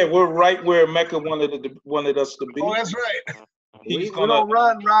 We're right where Mecca wanted us to be. Oh, that's right. We don't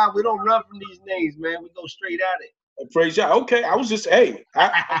run, Rob. We don't run from these names, man. We go straight at it. Praise Yah. Okay, I was just I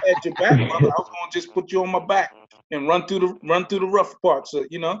had your back, brother. I was gonna just put you on my back and run through the rough parts,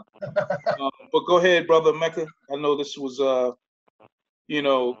 but go ahead, brother Mecca. I know this was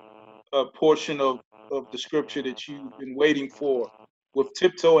a portion of the scripture that you've been waiting for with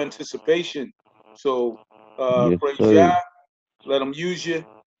tiptoe anticipation. So Yes, praise sir. Yah. Let them use you.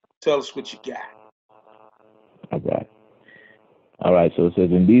 Tell us what you got. All right, so it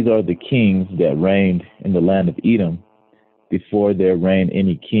says, and these are the kings that reigned in the land of Edom before there reigned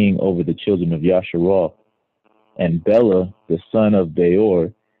any king over the children of Yasharal. And Bela, the son of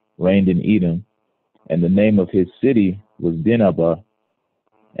Beor, reigned in Edom, and the name of his city was Dinhabah.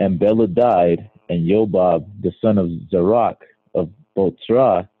 And Bela died, and Yobab, the son of Zarach of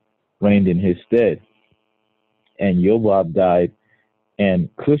Botzrah, reigned in his stead. And Yobab died, and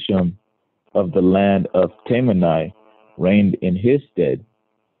Cusham of the land of Temanai reigned in his stead.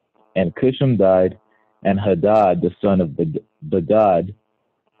 And Cusham died, and Hadad, the son of Badad,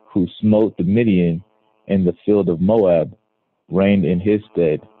 who smote the Midian in the field of Moab, reigned in his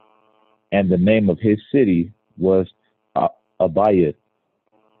stead. And the name of his city was Abiah.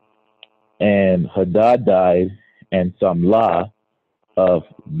 And Hadad died, and Samlah of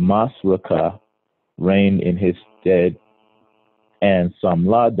Masrekah reigned in his stead. And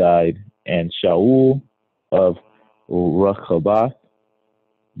Samlah died, and Shaul of Rechabath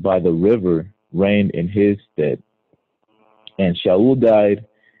by the river reigned in his stead. And Shaul died,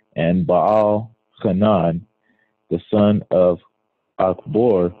 and Baal Hanan, the son of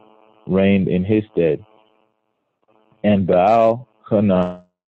Akbor, reigned in his stead. And Baal Hanan,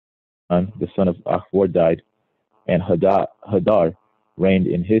 the son of Akbor, died, and Hadar reigned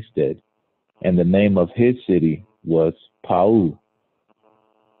in his stead. And the name of his city was Pau.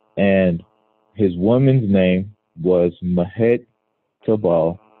 And his woman's name was Mahet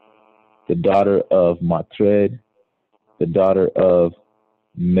Tabal, the daughter of Matred, the daughter of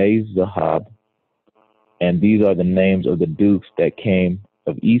Mezahab. And these are the names of the dukes that came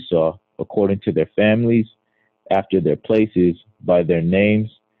of Esau, according to their families, after their places, by their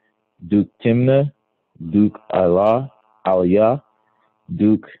names: Duke Timnah, Duke Elah, Aliyah,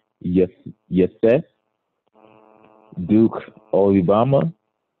 Duke Yeseth, Duke Olibama,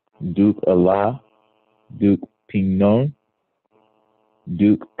 Duke Allah, Duke Pignon,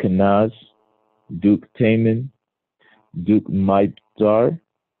 Duke Kanaz, Duke Taman, Duke Mibzar,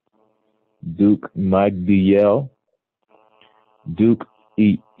 Duke Magdiel, Duke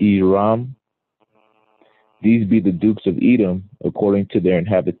Eram. These be the dukes of Edom, according to their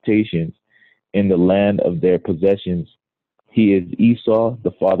inhabitations in the land of their possessions. He is Esau,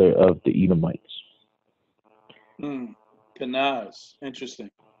 the father of the Edomites. Kanaz. Interesting.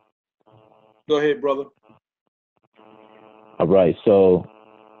 Go ahead, brother. All right, so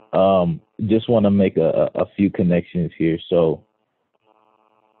just want to make a few connections here. So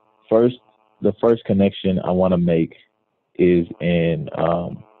the first connection I want to make is in,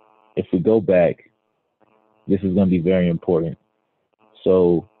 if we go back, this is going to be very important.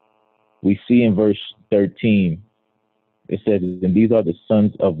 So we see in verse 13, it says, and these are the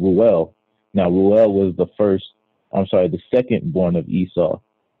sons of Ruel. Now, Ruel was the second born of Esau,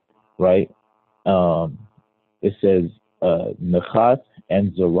 right? It says Nachath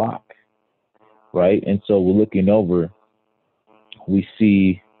and Zarach, right? And so we're looking over, we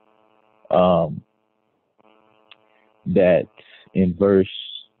see that in verse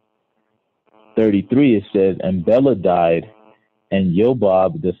 33, it says, and Bela died, and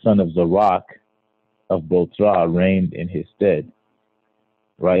Yobab, the son of Zarach of Botrah, reigned in his stead,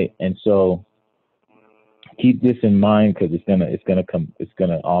 right? And so keep this in mind, because it's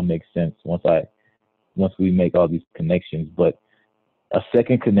gonna all make sense once we make all these connections. But a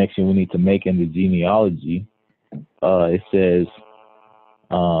second connection we need to make in the genealogy, it says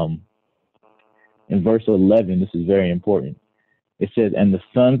in verse 11, this is very important. It says, and the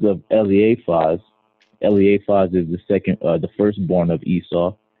sons of Elephaz is the firstborn of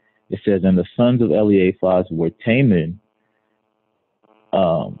Esau. It says, and the sons of Elephaz were Taman.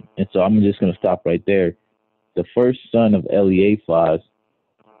 And so I'm just going to stop right there. The first son of Elephaz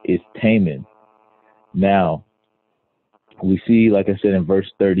is Taman. Now, we see, like I said, in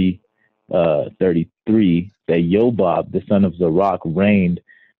verse 33, that Yobab, the son of Zarach, reigned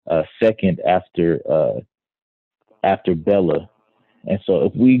second after Bela. And so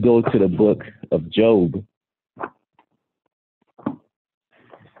if we go to the book of Job.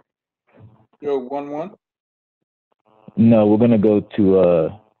 Job 1:1? No, we're going to go to,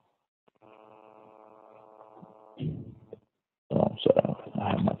 I'm sorry, I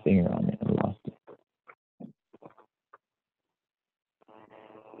have my finger on it. I lost it.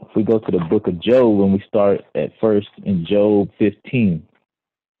 If we go to the book of Job, and we start at first in Job 15,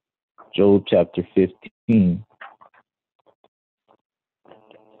 Job chapter 15.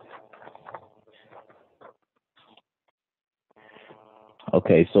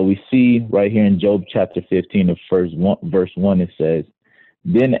 Okay, so we see right here in Job chapter 15, of verse 1, it says,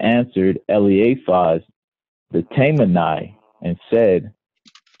 then answered Elephaz the Temanite and said,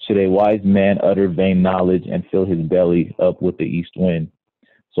 should a wise man utter vain knowledge and fill his belly up with the east wind?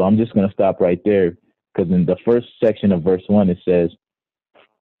 So I'm just going to stop right there, because in the first section of verse 1, it says,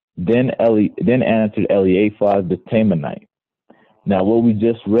 then answered Elephaz the Temanite. Now, what we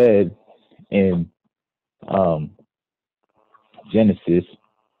just read in Genesis,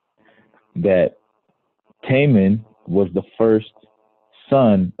 that Taman was the first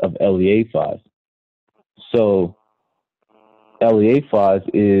son of Elephaz. So Elephaz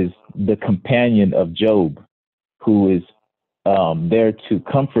is the companion of Job, who is there to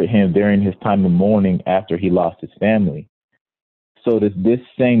comfort him during his time of mourning after he lost his family. So this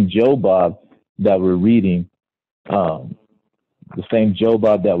same Jobab that we're reading,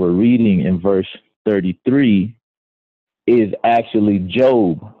 in verse 33 is actually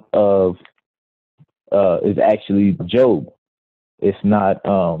Job. It's not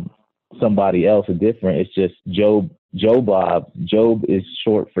somebody else different. It's just Jobab. Job is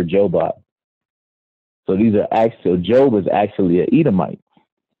short for Jobab. So Job is actually an Edomite.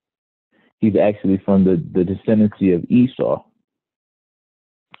 He's actually from the descendancy of Esau.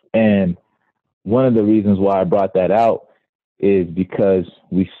 And one of the reasons why I brought that out is because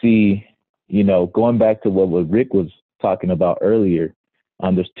we see, going back to what Rick was talking about earlier,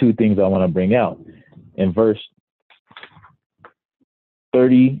 there's two things I want to bring out. In verse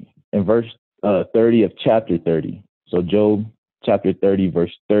 30 of chapter 30. So Job chapter 30,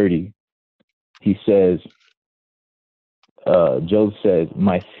 verse 30, he says, Job says,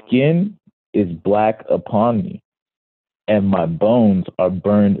 my skin is black upon me, and my bones are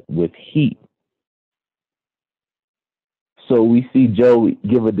burned with heat. So we see Job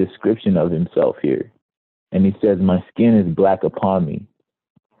give a description of himself here. And he says, my skin is black upon me.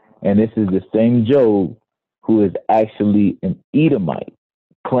 And this is the same Job who is actually an Edomite,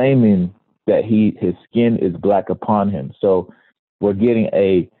 claiming that his skin is black upon him. So we're getting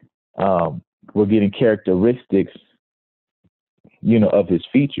characteristics, of his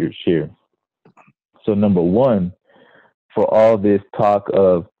features here. So number one, for all this talk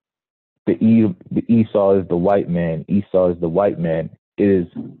of the Esau is the white man, Esau is the white man,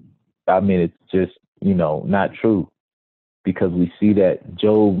 it's just, not true, because we see that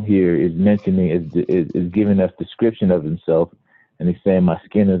Job here is mentioning, is giving us description of himself, and he's saying, my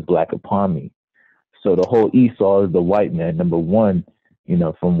skin is black upon me. So the whole Esau is the white man, number one,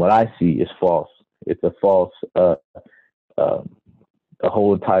 from what I see, is false. It's a false, a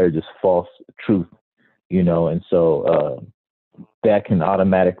whole entire just false truth, and so that can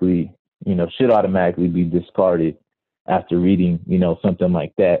automatically, should automatically be discarded after reading, something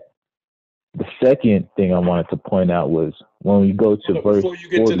like that. The second thing I wanted to point out was when we go to verse 42.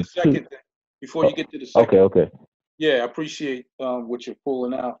 Before you get to the second. Okay. Yeah, I appreciate what you're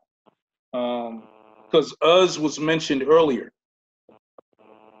pulling out. Because Uz was mentioned earlier.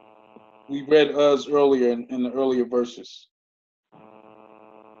 We read Uz earlier in the earlier verses.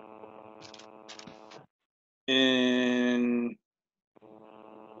 And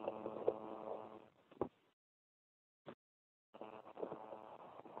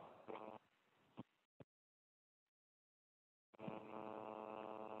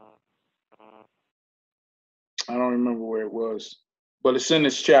I don't remember where it was, but it's in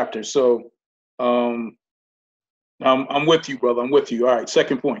this chapter. So I'm with you, brother. I'm with you. All right,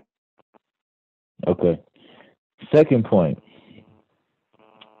 second point. Okay. Second point.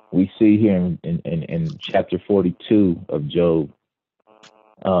 We see here in chapter 42 of Job,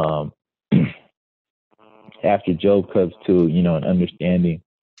 after Job comes to, an understanding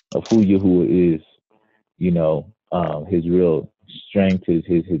of who Yahuwah is, his real strength,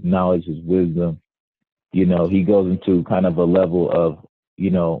 his knowledge, his wisdom, he goes into kind of a level of,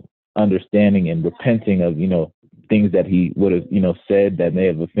 understanding and repenting of, things that he would have, said that may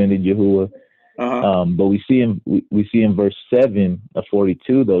have offended Yahuwah. But we see in verse 7 of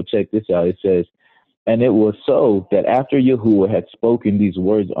 42, though, check this out. It says, and it was so that after Yahuwah had spoken these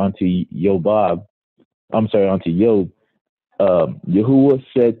words unto Job, Yahuwah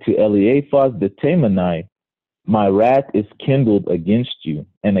said to Eliphaz the Temanite, my wrath is kindled against you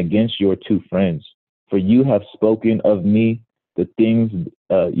and against your two friends, for you have spoken of me the things,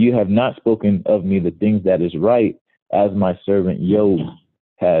 you have not spoken of me the things that is right, as my servant Job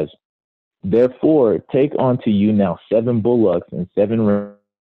has. Therefore, take unto you now 7 bullocks and 7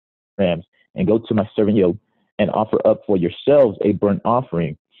 rams, and go to my servant Job, and offer up for yourselves a burnt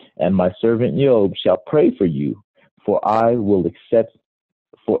offering. And my servant Job shall pray for you, for I will accept,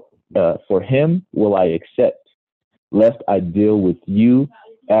 for him will I accept, lest I deal with you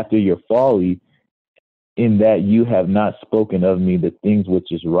after your folly, in that you have not spoken of me the things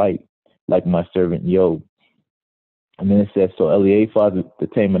which is right, like my servant Job. And then it says, so Eliphaz the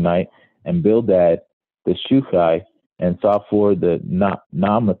Temanite, and Bildad the Shuhite, and Saphor the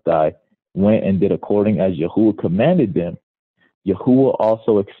Namathai went and did according as Yahuwah commanded them. Yahuwah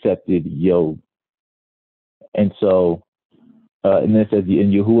also accepted Job. And so, and then it says,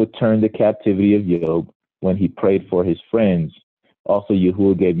 and Yahuwah turned the captivity of Job when he prayed for his friends. Also,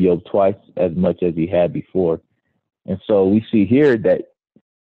 Yahuwah gave Job twice as much as he had before. And so we see here that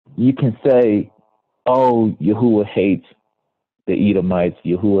you can say, oh, Yahuwah hates the Edomites,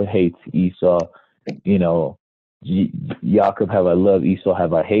 Yahuwah hates Esau, Yaakov have I loved, Esau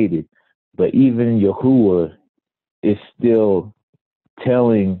have I hated. But even Yahuwah is still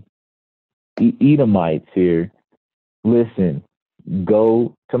telling the Edomites here, listen,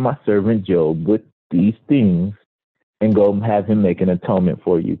 go to my servant Job with these things and go have him make an atonement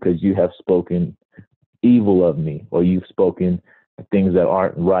for you, because you have spoken evil of me, or you've spoken things that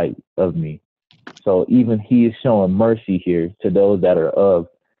aren't right of me. So even he is showing mercy here to those that are of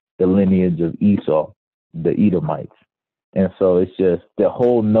the lineage of Esau, the Edomites. And so it's just the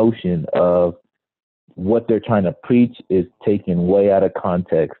whole notion of what they're trying to preach is taken way out of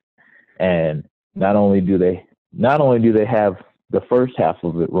context. And not only do they have the first half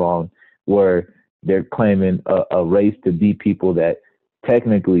of it wrong, where they're claiming a race to be people that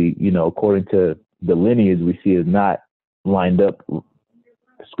technically, according to the lineage we see, is not lined up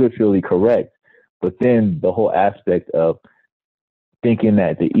scripturally correct. But then the whole aspect of thinking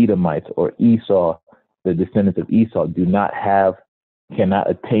that the Edomites or Esau, the descendants of Esau, cannot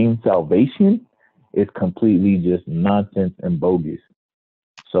attain salvation is completely just nonsense and bogus.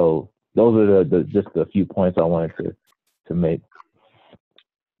 So those are just a few points I wanted to make.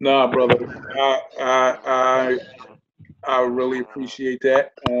 Nah, brother, I really appreciate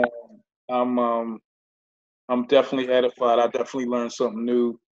that. I'm definitely edified. I definitely learned something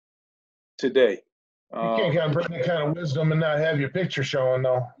new today. You can't kind of bring that kind of wisdom and not have your picture showing,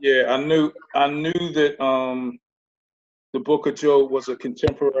 though. Yeah, I knew that the Book of Job was a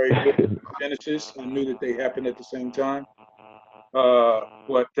contemporary book of Genesis. I knew that they happened at the same time.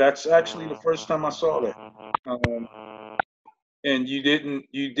 But that's actually the first time I saw that. And you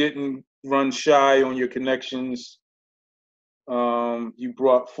didn't run shy on your connections. You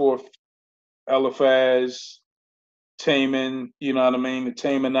brought forth Eliphaz, Taman, you know what I mean, the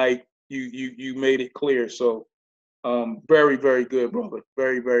Tamanite. You made it clear. So very, very good, brother.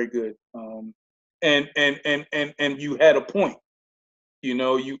 Very, very good. And you had a point. You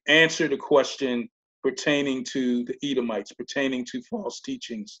know, you answered the question pertaining to the Edomites, pertaining to false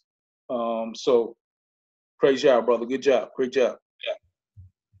teachings. So praise y'all, brother. Good job. Great job. Yeah.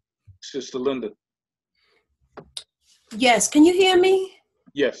 Sister Linda. Yes, can you hear me?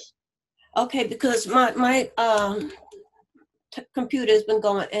 Yes. Okay, because my computer has been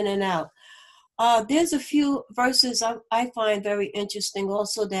going in and out. There's a few verses I find very interesting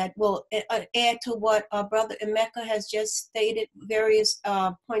also that will add to what Brother Emeka has just stated, various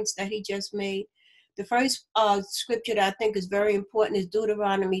points that he just made. The first scripture that I think is very important is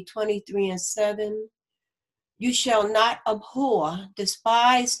Deuteronomy 23:7. You shall not abhor,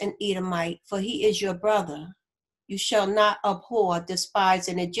 despise an Edomite, for he is your brother. You shall not abhor, despise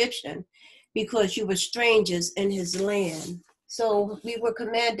an Egyptian, because you were strangers in his land. So we were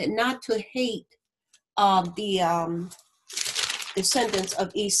commanded not to hate the descendants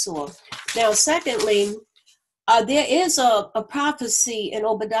of Esau. Now, secondly, there is a prophecy in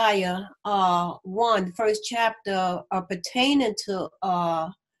Obadiah 1, first chapter, pertaining to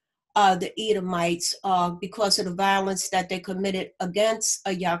the Edomites because of the violence that they committed against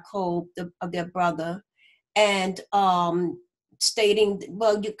Jacob, their brother, and stating,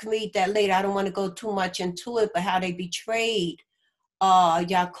 well, you can read that later. I don't want to go too much into it, but how they betrayed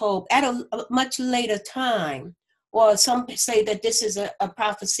Jacob at a much later time. Or some say that this is a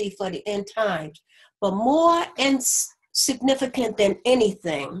prophecy for the end times. But more significant than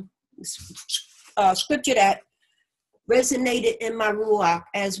anything, scripture that resonated in my ruach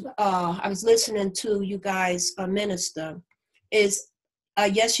as I was listening to you guys minister is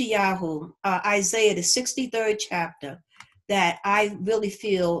Yasharal, Isaiah, the 63rd chapter, that I really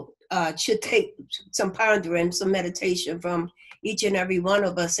feel should take some pondering, some meditation from each and every one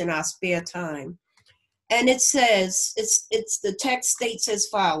of us in our spare time. And it says, the text states as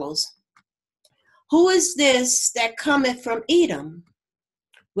follows: Who is this that cometh from Edom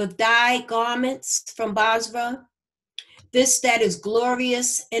with dyed garments from Basra? This that is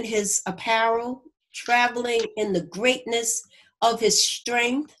glorious in his apparel, traveling in the greatness of his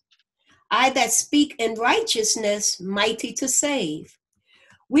strength. I that speak in righteousness, mighty to save.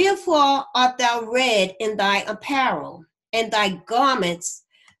 Wherefore art thou red in thy apparel, and thy garments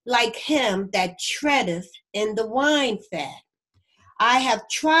like him that treadeth in the wine fat? I have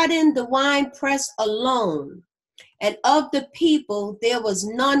trodden the winepress alone, and of the people there was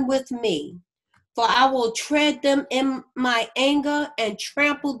none with me. For I will tread them in my anger and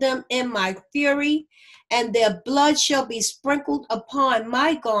trample them in my fury, and their blood shall be sprinkled upon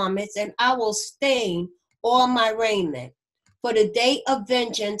my garments, and I will stain all my raiment. For the day of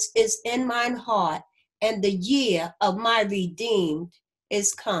vengeance is in mine heart, and the year of my redeemed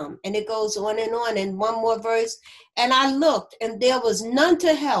is come. And it goes on. And one more verse. And I looked, and there was none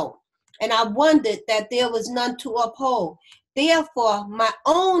to help, and I wondered that there was none to uphold. Therefore my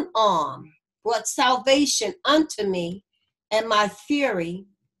own arm brought salvation unto me, and my fury,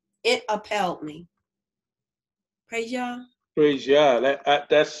 it upheld me. Praise Yah. Praise Yah.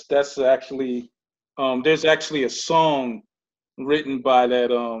 That's actually there's actually a song written by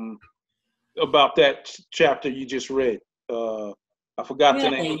that about that chapter you just read. I forgot the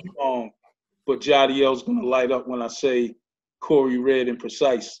name of the song, but Jadiel's gonna light up when I say Corey read and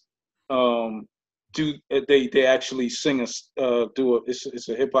precise. They actually sing it's a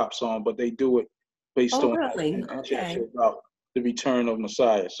hip hop song, but they do it based on really? chapter about the return of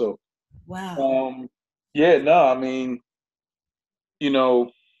Messiah. So wow. Yeah, no, I mean, you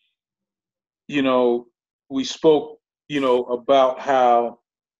know, we spoke, about how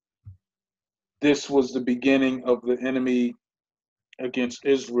this was the beginning of the enemy against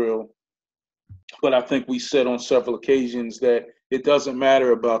Israel. But I think we said on several occasions that it doesn't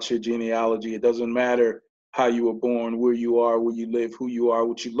matter about your genealogy. It doesn't matter how you were born, where you are, where you live, who you are,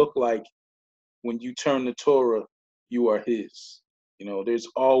 what you look like. When you turn to Torah, you are his. There's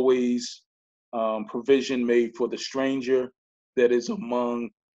always provision made for the stranger that is among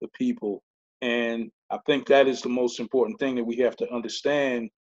the people. And I think that is the most important thing that we have to understand,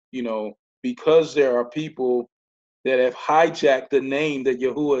 because there are people that have hijacked the name that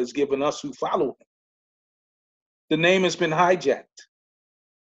Yahuwah has given us who follow him. The name has been hijacked.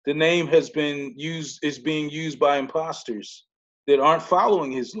 The name has been used, is being used by imposters that aren't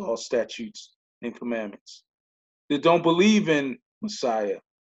following his laws, statutes, and commandments, that don't believe in Messiah,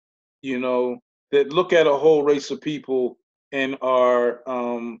 you know, that look at a whole race of people and are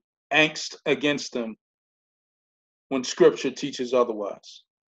angst against them when scripture teaches otherwise,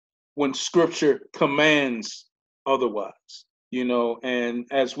 when scripture commands otherwise, you know. And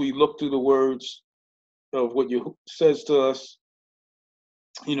as we look through the words of what you says to us,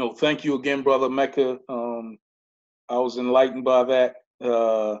 you know, thank you again, Brother Mecca. I was enlightened by that.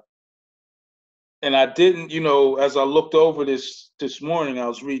 And I didn't, you know, as I looked over this morning, I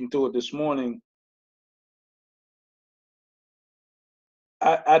was reading through it this morning.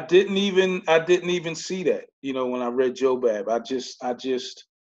 I didn't even see that, you know, when I read Jobab. I just,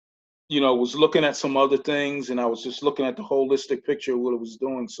 you know, was looking at some other things, and I was just looking at the holistic picture of what it was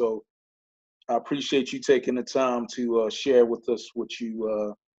doing. So I appreciate you taking the time to share with us what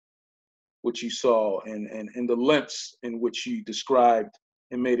you saw and the lengths in which you described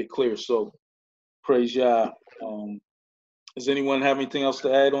and made it clear. So praise Yah. Does anyone have anything else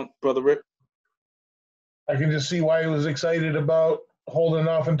to add on, Brother Rick? I can just see why he was excited about holding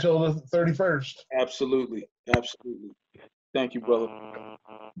off until the 31st. Absolutely. Absolutely. Thank you, brother.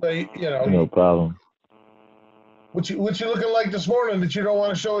 But, you know, No problem. what you looking like this morning that you don't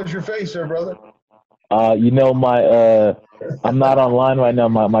want to show us your face there, brother? You know, I'm not online right now.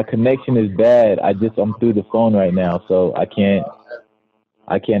 My connection is bad. I'm through the phone right now, so I can't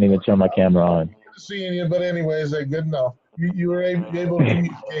even turn my camera on. Seeing you, but anyways, good enough. You were able to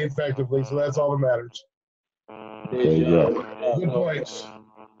communicate effectively, so that's all that matters. Praise Yah. Good points.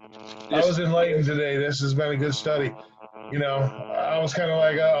 I was enlightened today. This has been a good study. You know, I was kind of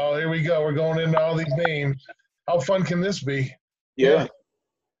like, oh, here we go. We're going into all these names. How fun can this be? Yeah.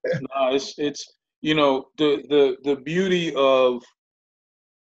 No, it's you know, the beauty of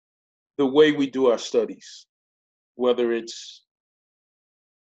the way we do our studies, whether it's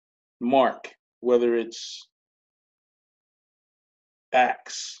Mark, whether it's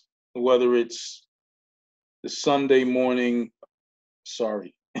Acts, whether it's the Sunday morning,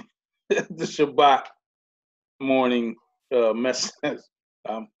 the Shabbat morning message.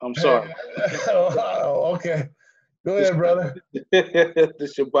 I'm sorry. Okay. Go ahead, brother.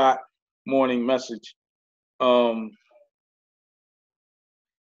 The Shabbat morning message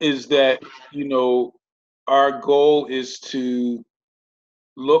is that, you know, our goal is to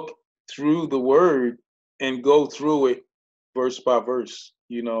look through the word and go through it verse by verse,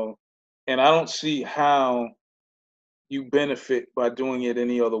 you know, and I don't see how you benefit by doing it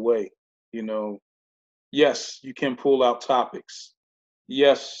any other way, you know. Yes, you can pull out topics.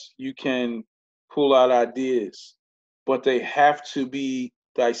 Yes, you can pull out ideas, but they have to be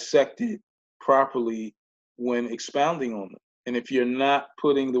dissected properly when expounding on them. And if you're not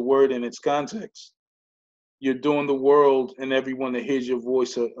putting the word in its context, you're doing the world and everyone that hears your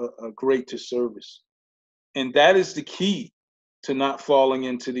voice a great disservice. And that is the key to not falling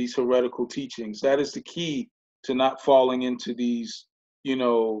into these heretical teachings. That is the key to not falling into these, you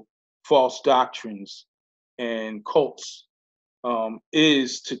know, false doctrines and cults,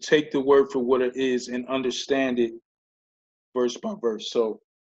 is to take the word for what it is and understand it verse by verse. So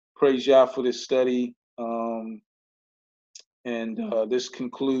praise Yah for this study. And this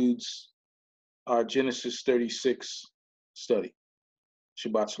concludes our Genesis 36 study.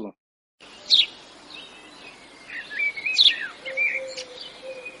 Shabbat Shalom.